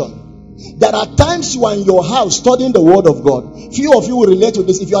illustration. There are times you are in your house studying the word of God. Few of you will relate to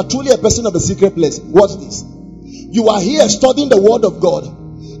this. If you are truly a person of the secret place, watch this. You are here studying the word of God,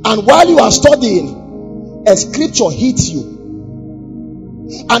 and while you are studying, a scripture hits you.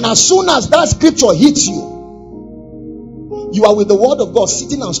 And as soon as that scripture hits you, you are with the word of God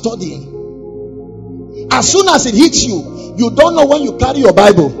sitting and studying. As soon as it hits you, you don't know when you carry your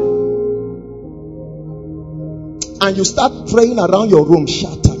Bible and you start praying around your room.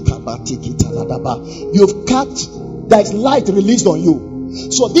 You've catch, there's light released on you.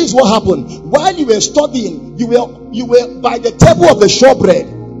 So this is what happened. While you were studying, you were by the table of the showbread.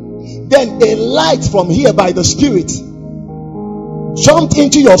 Then a light from here by the Spirit jumped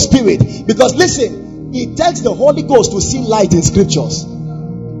into your spirit. Because listen, it takes the Holy Ghost to see light in scriptures.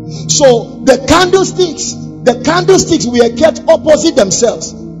 So the candlesticks were kept opposite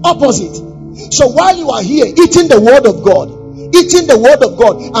themselves. Opposite. So while you are here eating the word of God,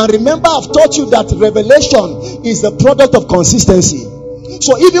 and remember I've taught you that revelation is the product of consistency.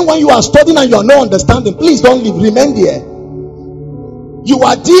 So even when you are studying and you are not understanding, please don't leave, remain there. You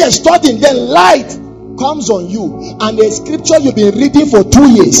are there studying, then light comes on you, and a scripture you've been reading for 2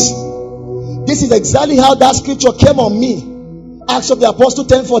 years. This is exactly how that scripture came on me. Acts of the Apostle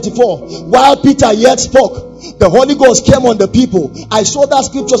 10:44. While Peter yet spoke, the Holy Ghost came on the people. I saw that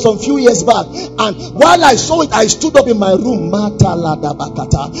scripture some few years back, and while I saw it, I stood up in my room. I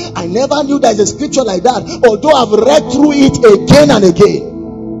never knew there's a scripture like that, although I've read through it again and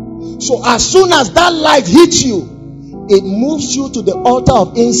again. So as soon as that light hits you, it moves you to the altar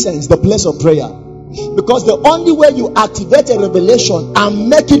of incense, the place of prayer. Because the only way you activate a revelation and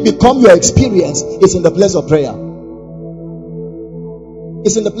make it become your experience is in the place of prayer.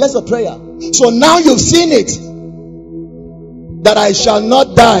 It's in the place of prayer. So now you've seen it, that I shall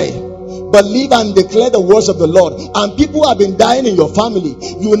not die but live and declare the words of the Lord. And people have been dying in your family.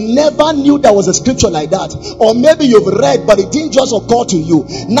 You never knew there was a scripture like that. Or maybe you've read, but it didn't just occur to you.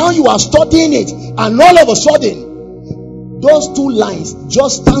 Now you are studying it, and all of a sudden those 2 lines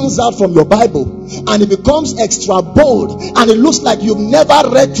just stands out from your Bible, and it becomes extra bold, and it looks like you've never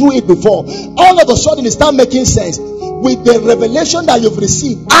read through it before. All of a sudden it starts making sense. With the revelation that you've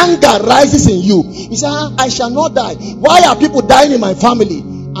received, anger rises in you. You say, I shall not die. Why are people dying in my family?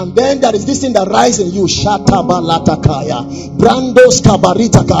 And then there is this thing that rises in you. Shatabalatakaya, Brandos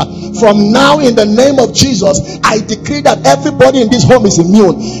Kabaritaka. From now, in the name of Jesus, I decree that everybody in this home is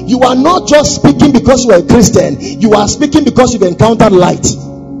immune. You are not just speaking because you are a Christian. You are speaking because you've encountered light.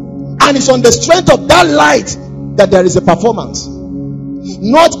 And it's on the strength of that light that there is a performance.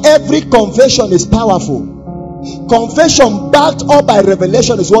 Not every confession is powerful. Confession backed up by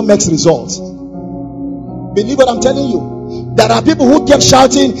revelation is what makes results. Believe what I'm telling you. There are people who kept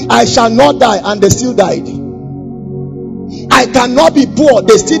shouting, I shall not die, and they still died. I cannot be poor,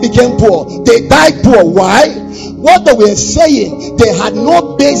 they still became poor. They died poor. Why? What they were saying, they had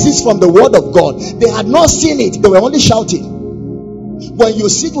no basis from the word of God. They had not seen it, they were only shouting. When you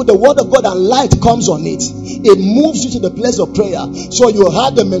sit with the word of God and light comes on it, it moves you to the place of prayer. So you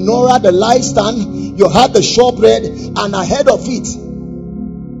had the menorah, the light stand, you had the showbread, and ahead of it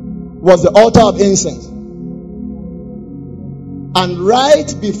was the altar of incense. And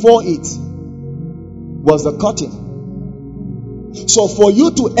right before it was the curtain. So for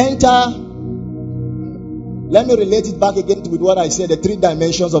you to enter, let me relate it back again with what I said, the 3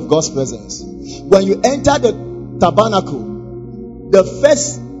 dimensions of God's presence. When you enter the tabernacle, the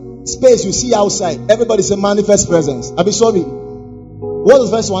first space you see outside, everybody say manifest presence. I'll be sorry. What's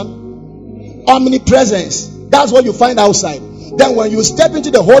the first one? Omnipresence. That's what you find outside. Then when you step into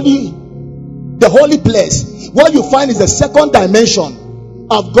the holy place, what you find is the second dimension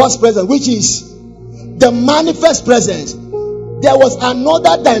of God's presence, which is the manifest presence. There was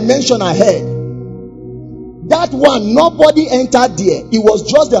another dimension ahead. That one, nobody entered there. It was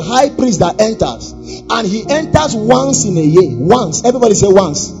just the high priest that enters. And he enters once in a year. Once. Everybody say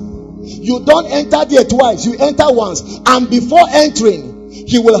once. You don't enter there twice. You enter once. And before entering,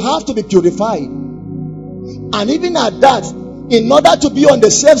 he will have to be purified. And even at that, in order to be on the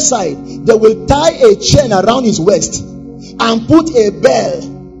safe side, they will tie a chain around his waist and put a bell.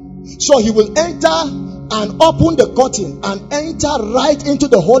 So he will enter and open the curtain and enter right into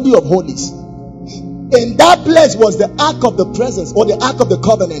the Holy of Holies. In that place was the ark of the presence, or the ark of the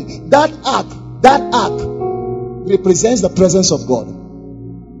covenant. That ark represents the presence of God.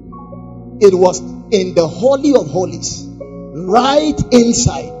 It was in the Holy of Holies, right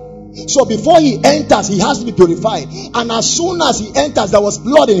inside. So before he enters, he has to be purified. And as soon as he enters, there was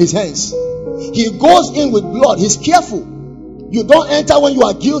blood in his hands. He goes in with blood. He's careful. You don't enter when you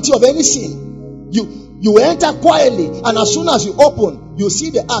are guilty of any sin. You enter quietly, and as soon as you open, you see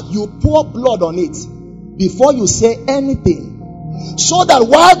the ark, you pour blood on it before you say anything. So that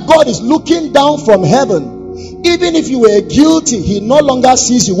while God is looking down from heaven, even if you were guilty, he no longer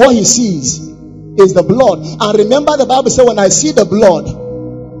sees you. What he sees is the blood. And remember, the Bible said, when I see the blood,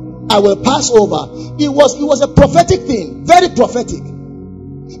 I will pass over. It was a prophetic thing, very prophetic.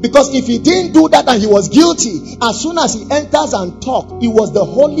 Because if he didn't do that and he was guilty, as soon as he enters and talks, it was the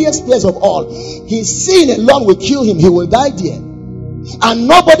holiest place of all. His sin alone will kill him. He will die there. And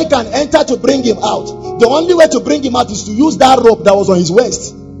nobody can enter to bring him out. The only way to bring him out is to use that rope that was on his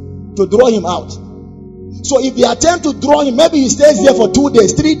waist to draw him out. So if they attempt to draw him, maybe he stays there for 2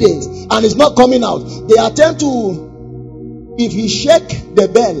 days, 3 days, and is not coming out. They attempt to, if he shake the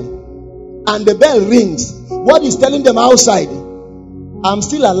bell and the bell rings, what he's telling them outside, I'm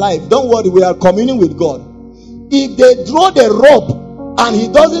still alive. Don't worry, we are communing with God. If they draw the rope and he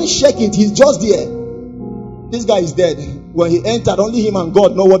doesn't shake it, he's just there. This guy is dead. When he entered, only him and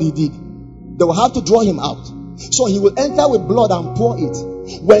God know what he did. They will have to draw him out. So he will enter with blood and pour it.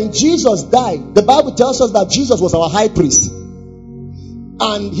 When Jesus died, the Bible tells us that Jesus was our high priest.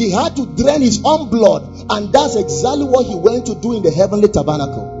 And he had to drain his own blood. And that's exactly what he went to do in the heavenly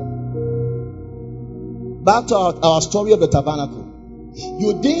tabernacle. Back to our story of the tabernacle.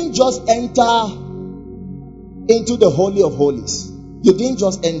 You didn't just enter into the Holy of Holies. You didn't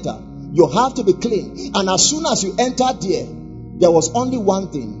just enter. You have to be clean. And as soon as you entered there was only one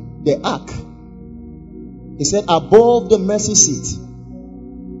thing, the ark. He said, above the mercy seat,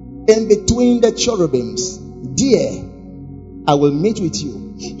 in between the cherubims, there I will meet with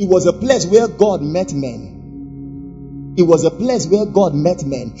you. It was a place where God met men. It was a place where God met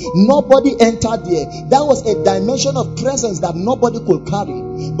men. Nobody entered there. That was a dimension of presence that nobody could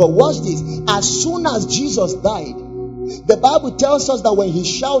carry. But watch this. As soon as Jesus died, the Bible tells us that when he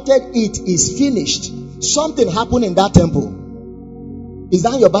shouted, it is finished, something happened in that temple. Is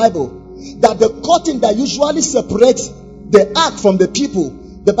that in your Bible? That the curtain that usually separates the ark from the people,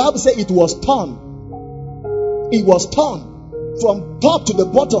 the Bible says it was torn. It was torn from top to the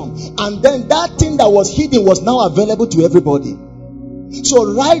bottom, and then that thing that was hidden was now available to everybody.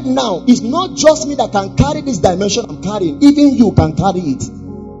 So right now, it's not just me that can carry this dimension I'm carrying. Even you can carry it.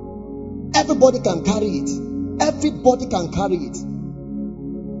 Everybody can carry it. Everybody can carry it.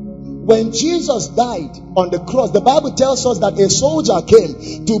 When Jesus died on the cross, the Bible tells us that a soldier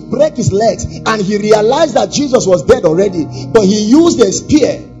came to break his legs, and he realized that Jesus was dead already, but he used a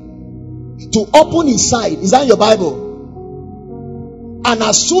spear to open his side. Is that in your Bible? And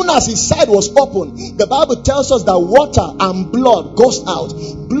as soon as his side was open, the Bible tells us that water and blood goes out.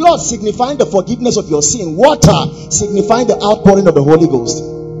 Blood signifying the forgiveness of your sin. Water signifying the outpouring of the Holy Ghost.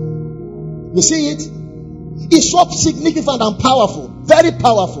 You see it? It's so significant and powerful. Very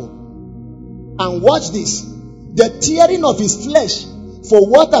powerful. And watch this. The tearing of his flesh for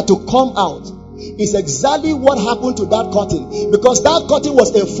water to come out is exactly what happened to that curtain. Because that curtain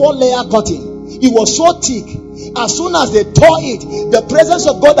was a 4-layer curtain. It was so thick. As soon as they tore it, the presence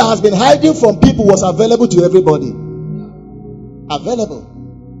of God that has been hiding from people was available to everybody. Available.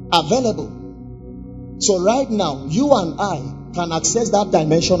 So right now, you and I can access that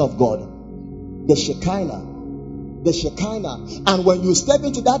dimension of God. The Shekinah. And when you step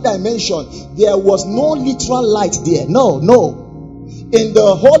into that dimension, there was no literal light there. No. In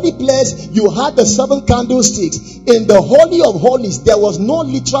the holy place, you had the 7 candlesticks. In the Holy of Holies, there was no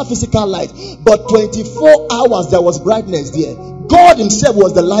literal physical light. But 24 hours, there was brightness there. God himself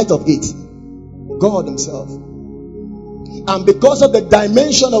was the light of it. God himself. And because of the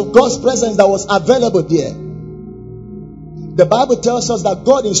dimension of God's presence that was available there, the Bible tells us that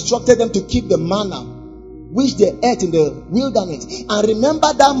God instructed them to keep the manna which they ate in the wilderness. And remember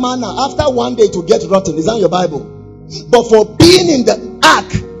that manna, after one day to get rotten. Is that in your Bible? But for being in the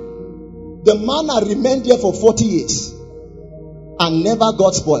ark, the manna remained there for 40 years and never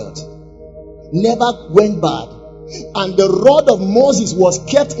got spoiled, never went bad. And the rod of Moses was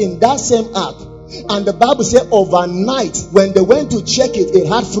kept in that same ark. And the Bible said overnight, when they went to check it, it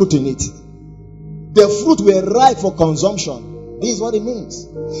had fruit in it. The fruit were ripe for consumption. This is what it means.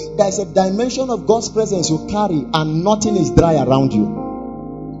 There is a dimension of God's presence you carry, and nothing is dry around you.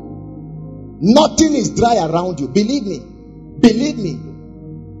 Nothing is dry around you. Believe me.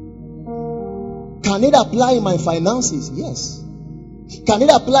 Can it apply in my finances? Yes. Can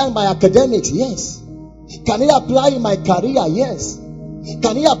it apply in my academics? Yes. Can it apply in my career? Yes.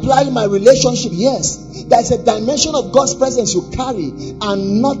 Can it apply in my relationship? Yes. There is a dimension of God's presence you carry,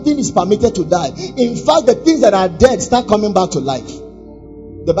 and nothing is permitted to die. In fact, the things that are dead start coming back to life.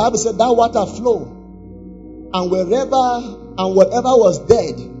 The Bible said that water flowed, and whatever was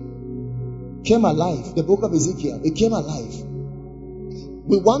dead came alive. The book of Ezekiel, it came alive.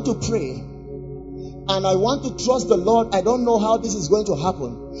 We want to pray, and I want to trust the Lord. I don't know how this is going to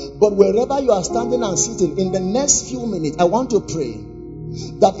happen, but wherever you are standing and sitting, in the next few minutes, I want to pray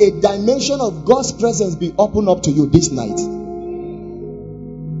that a dimension of God's presence be opened up to you this night.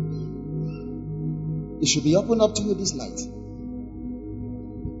 It should be opened up to you this night.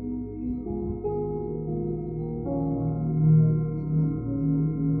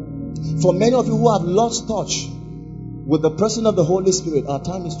 For many of you who have lost touch with the person of the Holy Spirit, our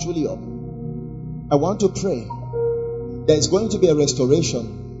time is truly up. I want to pray. There is going to be a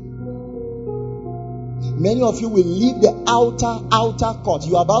restoration. Many of you will leave the outer court.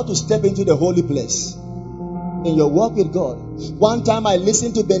 You are about to step into the holy place in your walk with God. One time I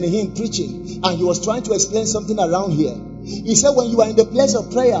listened to Benny Hinn preaching, and he was trying to explain something around here. He said when you are in the place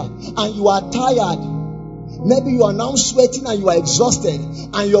of prayer and you are tired, maybe you are now sweating and you are exhausted,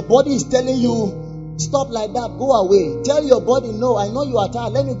 and your body is telling you, stop like that, go away. Tell your body, no, I know you are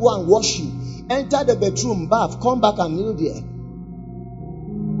tired, let me go and wash you. Enter the bedroom, bath, come back and kneel there.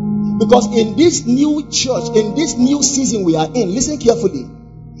 Because in this new church, in this new season we are in, listen carefully,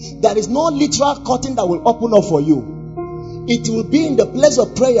 there is no literal curtain that will open up for you. It will be in the place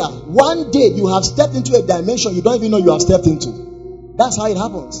of prayer. One day you have stepped into a dimension you don't even know you have stepped into. That's how it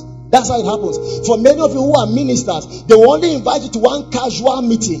happens. That's how it happens. For many of you who are ministers, they will only invite you to one casual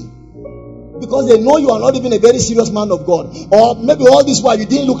meeting because they know you are not even a very serious man of God. Or maybe all this while you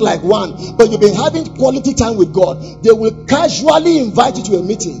didn't look like one, but you've been having quality time with God. They will casually invite you to a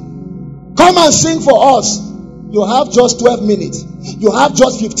meeting. Come and sing for us. You have just 12 minutes. You have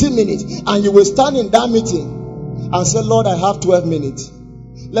just 15 minutes. And you will stand in that meeting and say, Lord, I have 12 minutes.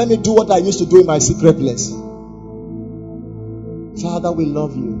 Let me do what I used to do in my secret place. Father, we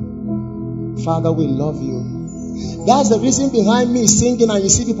love you. Father, we love you. That's the reason behind me singing, and you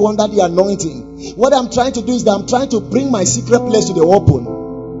see people under the anointing. What I'm trying to do is that I'm trying to bring my secret place to the open.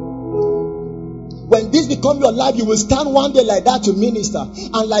 When this becomes your life, you will stand one day like that to minister,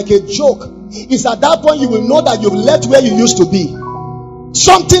 and like a joke, it's at that point you will know that you've left where you used to be.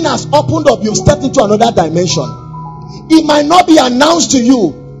 Something has opened up. You've stepped into another dimension. It might not be announced to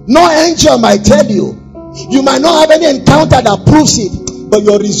you. No angel might tell you. You might not have any encounter that proves it, but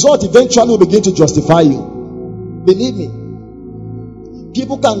your result eventually will begin to justify you. Believe me.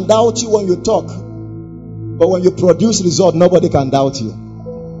 People can doubt you when you talk, but when you produce result, nobody can doubt you.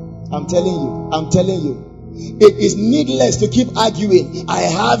 I'm telling you. It is needless to keep arguing. I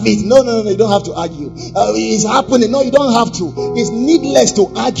have it. No, you don't have to argue. It's happening. No, you don't have to. It's needless to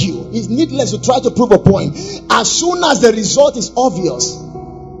argue. It's needless to try to prove a point. As soon as the result is obvious,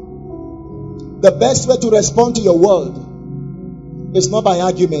 the best way to respond to your world is not by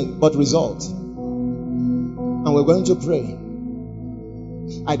argument, but result. and we're going to pray.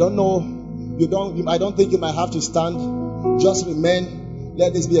 I don't know, I don't think you might have to stand. Just remain.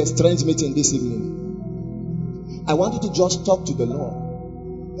 Let this be a strength meeting this evening. I want you to just talk to the Lord.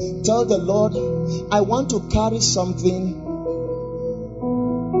 Tell the Lord, I want to carry something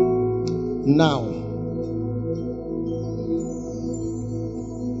now.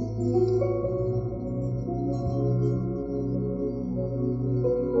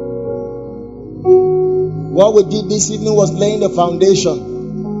 What we did this evening was laying the foundation,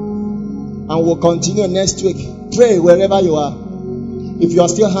 and we'll continue next week. Pray wherever you are. If you are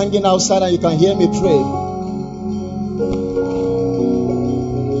still hanging outside and you can hear me, pray.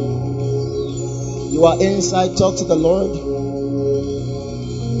 You are inside, talk to the Lord.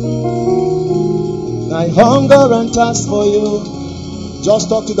 I hunger and thirst for you. Just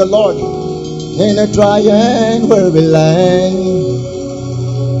talk to the Lord. In a dry and weary land,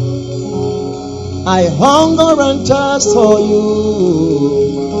 I hunger and thirst for you.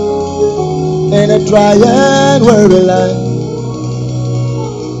 In a dry and weary land,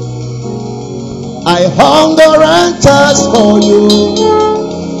 I hunger and thirst for you.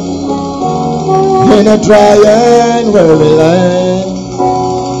 In a dry and weary land,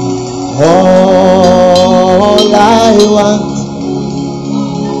 all I want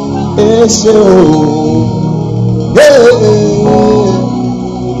is you. Yeah.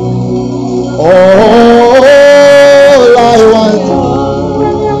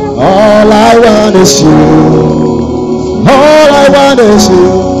 All I want is you. All I want is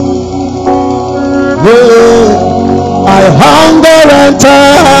you. Yeah. I hunger and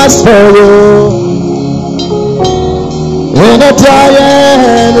thirst for you. In a dry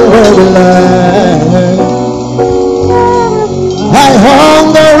and weary land, I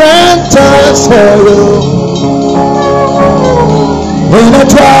hunger and thirst for you. In a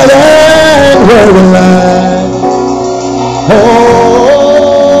dry and weary land,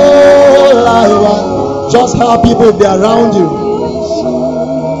 all I want. Just how people be around you.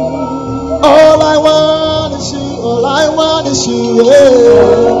 All I want is you. All I want is you. Yeah.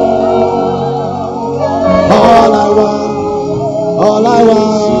 All I want. All I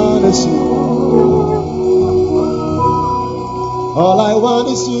want is you. All I want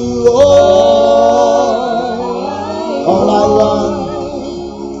is you. All I want.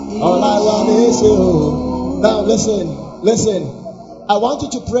 All I want is you. Now listen. I want you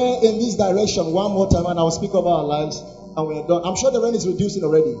to pray in this direction one more time, and I will speak over our lives, and we are done. I'm sure the rain is reducing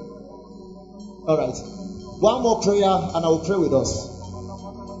already. All right. One more prayer, and I will pray with us.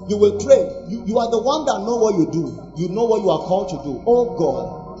 You will pray. You are the one that know what you do. You know what you are called to do. Oh God,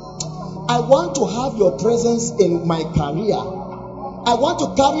 I want to have your presence in my career. I want to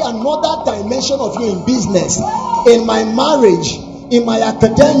carry another dimension of you in business, in my marriage, in my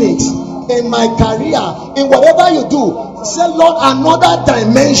academics, in my career, in whatever you do. Say, Lord, another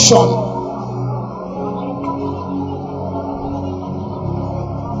dimension.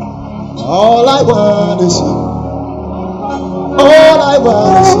 All I want is you. All I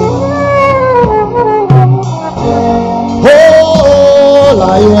want is you.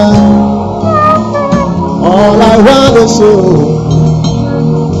 All I want is you.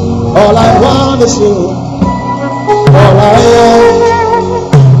 All I want is you. All I want.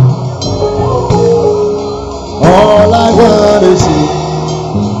 All I want is you.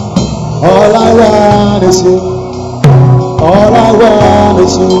 All I want is you. All I want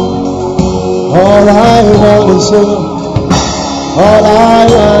is you. All I want is you. All I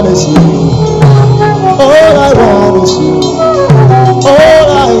want is you. All I want is you. All I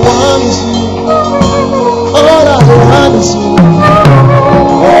want is you. All I want is you.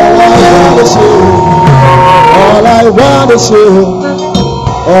 All I want is you. All I want is you.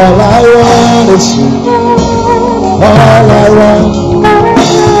 All I want is you. All I want.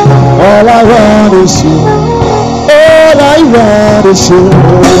 All I want is you. All I want is you.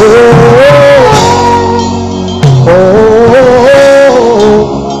 Oh,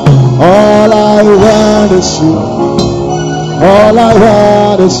 all I want is you. All I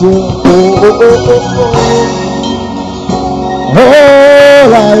want is you.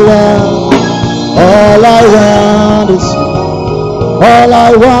 All I want. All I want is you. All I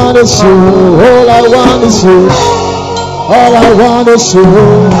want is you. All I want is you. All I want is you.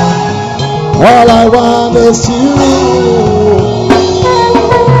 All I want is you.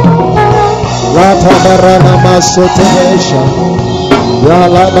 Rata barana masotesha. Ya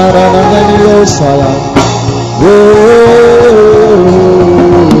la barana naniosaya.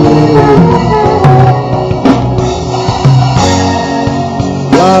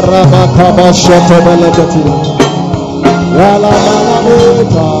 Ya ramakaba shotebelegati. Ya la barana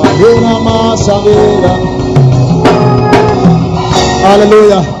ta ina masavira.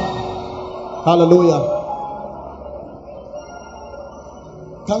 Hallelujah. Hallelujah.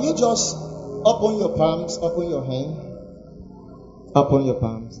 Can you just open your palms, open your hand? Open your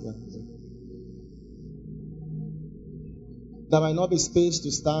palms. Yeah. There might not be space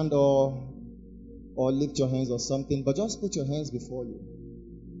to stand or lift your hands or something, but just put your hands before you.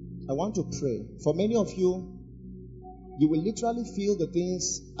 I want to pray. For many of you, you will literally feel the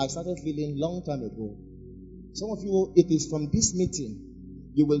things I started feeling long time ago. Some of you, it is from this meeting,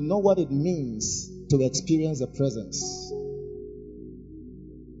 you will know what it means to experience the presence.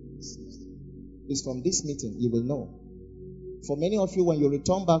 It's from this meeting, you will know. For many of you, when you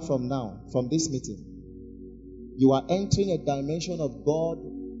return back from this meeting, you are entering a dimension of God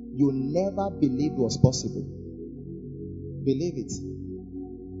you never believed was possible. Believe it.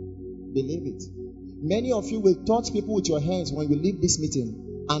 Believe it. Many of you will touch people with your hands when you leave this meeting,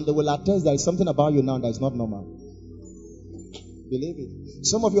 and they will attest there is something about you now that is not normal. Believe it.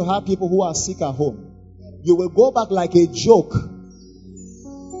 Some of you have people who are sick at home. You will go back like a joke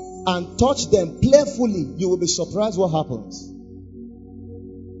and touch them playfully. You will be surprised what happens.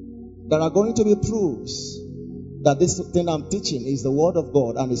 There are going to be proofs that this thing I'm teaching is the word of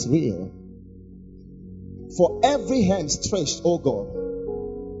God and is real. For every hand stretched, oh God,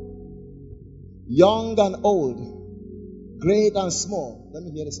 young and old, great and small. Let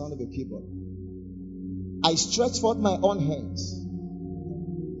me hear the sound of your keyboard. I stretch forth my own hands.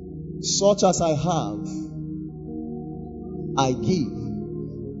 Such as I have, I give.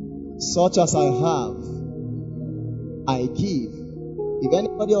 Such as I have, I give. If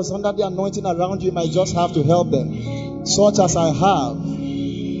anybody else under the anointing around you, you might just have to help them. Such as I have,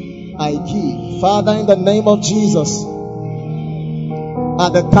 I give. Father, in the name of Jesus,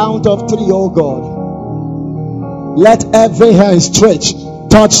 at the count of 3, oh God, let every hand stretch,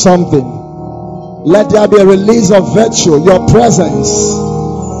 touch something. Let there be a release of virtue, your presence,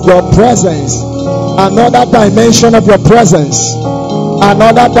 another dimension of your presence,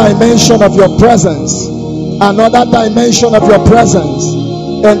 another dimension of your presence, another dimension of your presence.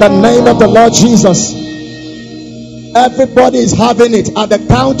 In the name of the Lord Jesus. Everybody is having it. At the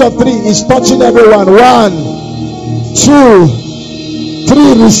count of 3, it's touching everyone. 1, 2,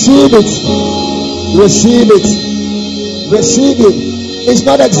 3. Receive it. Receive it. Receive it. It's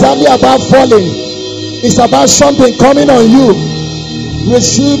not exactly about falling. It's about something coming on you.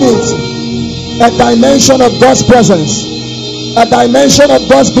 Receive it. A dimension of God's presence. A dimension of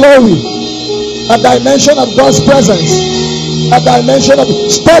God's glory. A dimension of God's presence. A dimension of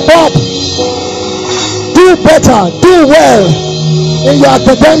step up. Do better. Do well in your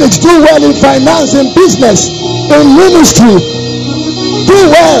academics. Do well in finance, in business, in ministry. Do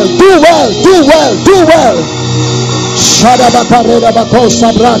well. Do well. Do well. Do well. Shadabakareda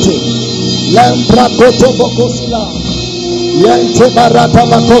bakosa brate. Lempra koto bokosila. Yente barata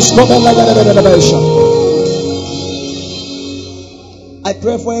bakosko belagadebesha. I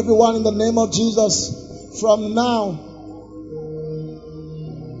pray for everyone in the name of Jesus. From now,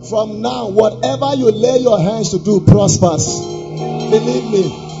 whatever you lay your hands to do prospers. Believe me.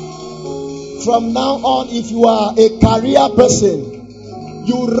 From now on, if you are a career person,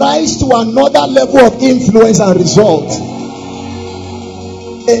 you rise to another level of influence and result.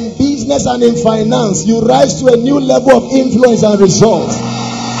 In business and in finance, you rise to a new level of influence and result.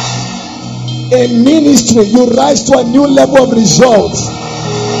 In ministry, you rise to a new level of result.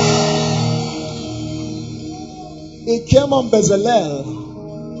 He came on Bezalel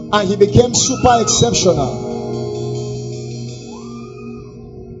and he became super exceptional.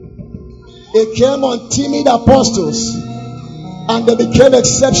 He came on timid apostles and they became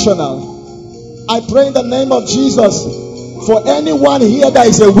exceptional. I pray in the name of Jesus, for anyone here that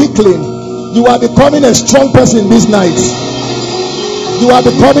is a weakling, you are becoming a strong person this night. You are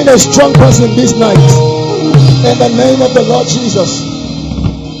becoming a strong person this night. In the name of the Lord Jesus.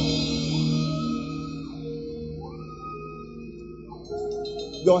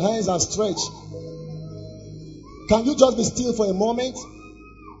 Your hands are stretched. Can you just be still for a moment?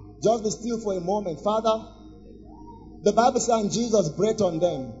 Just be still for a moment. Father, the Bible says, and Jesus breathed on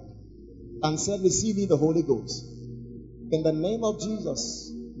them and said, receive ye the Holy Ghost. In the name of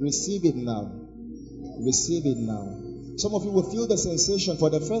Jesus, receive it now. Receive it now. Some of you will feel the sensation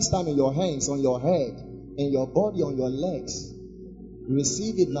for the first time in your hands, on your head, in your body, on your legs.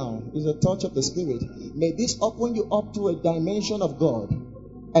 Receive it now. It's a touch of the Spirit. May this open you up to a dimension of God.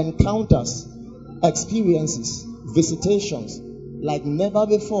 Encounters, experiences, visitations like never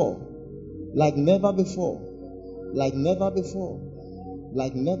before. Like never before. Like never before.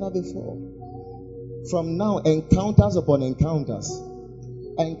 Like never before. From now, encounters upon encounters.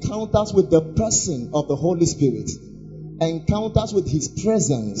 Encounters with the person of the Holy Spirit. encounters with his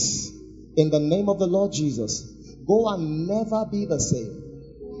presence in the name of the Lord Jesus, go and never be the same.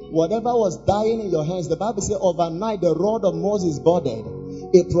 Whatever was dying in your hands, the Bible says overnight the rod of Moses budded.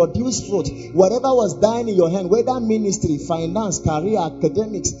 It produced fruit. Whatever was dying in your hand, whether ministry, finance, career,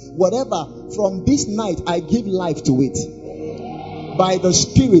 academics, whatever, from this night I give life to it. By the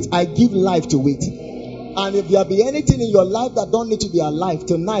Spirit, I give life to it. And if there be anything in your life that don't need to be alive,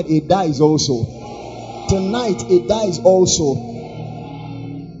 tonight it dies also. Tonight it dies also.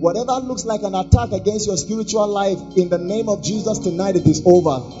 Whatever looks like an attack against your spiritual life, in the name of Jesus, tonight it is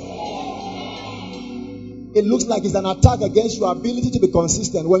over. It looks like it's an attack against your ability to be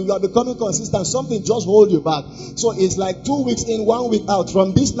consistent. When you are becoming consistent, something just holds you back. So it's like 2 weeks in, 1 week out.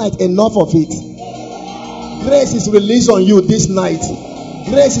 From this night, enough of it. Grace is released on you this night.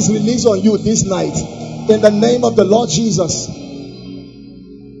 Grace is released on you this night. In the name of the Lord Jesus.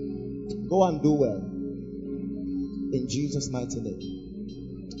 Go and do well. In Jesus' mighty name.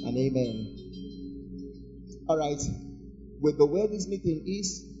 And amen. Alright. With the way this meeting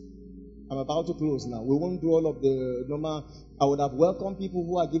is, I'm about to close now. We won't do all of the normal. I would have welcomed people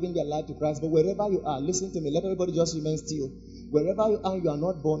who are giving their life to Christ. But wherever you are, listen to me. Let everybody just remain still. Wherever you are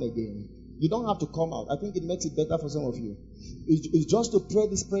not born again. You don't have to come out. I think it makes it better for some of you. It's just to pray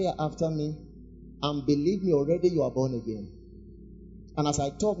this prayer after me. And believe me, already you are born again. And as I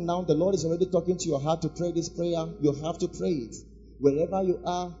talk now, the Lord is already talking to your heart to pray this prayer. You have to pray it. Wherever you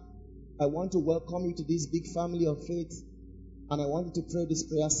are, I want to welcome you to this big family of faith. And I want you to pray this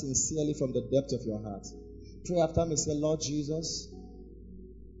prayer sincerely from the depth of your heart. Pray after me. Say, Lord Jesus,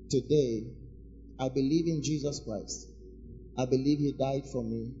 today I believe in Jesus Christ. I believe he died for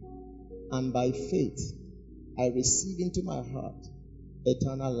me. And by faith, I receive into my heart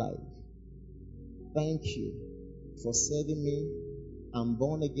eternal life. Thank you for saving me. I'm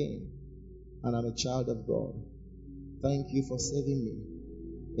born again. And I'm a child of God. Thank you for saving me.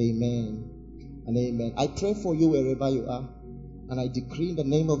 Amen and amen. I pray for you wherever you are. And I decree in the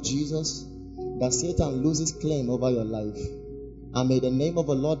name of Jesus that Satan loses claim over your life. And may the name of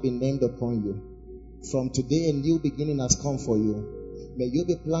the Lord be named upon you. From today, a new beginning has come for you. May you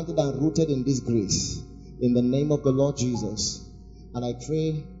be planted and rooted in this grace. In the name of the Lord Jesus. And I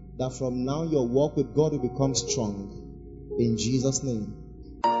pray that from now your walk with God will become strong. In Jesus' name.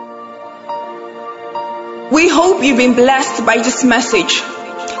 We hope you've been blessed by this message.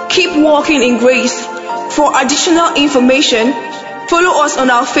 Keep walking in grace. For additional information, follow us on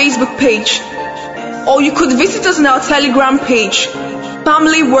our Facebook page. Or you could visit us on our Telegram page,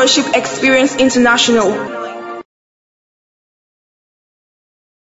 Family Worship Experience International.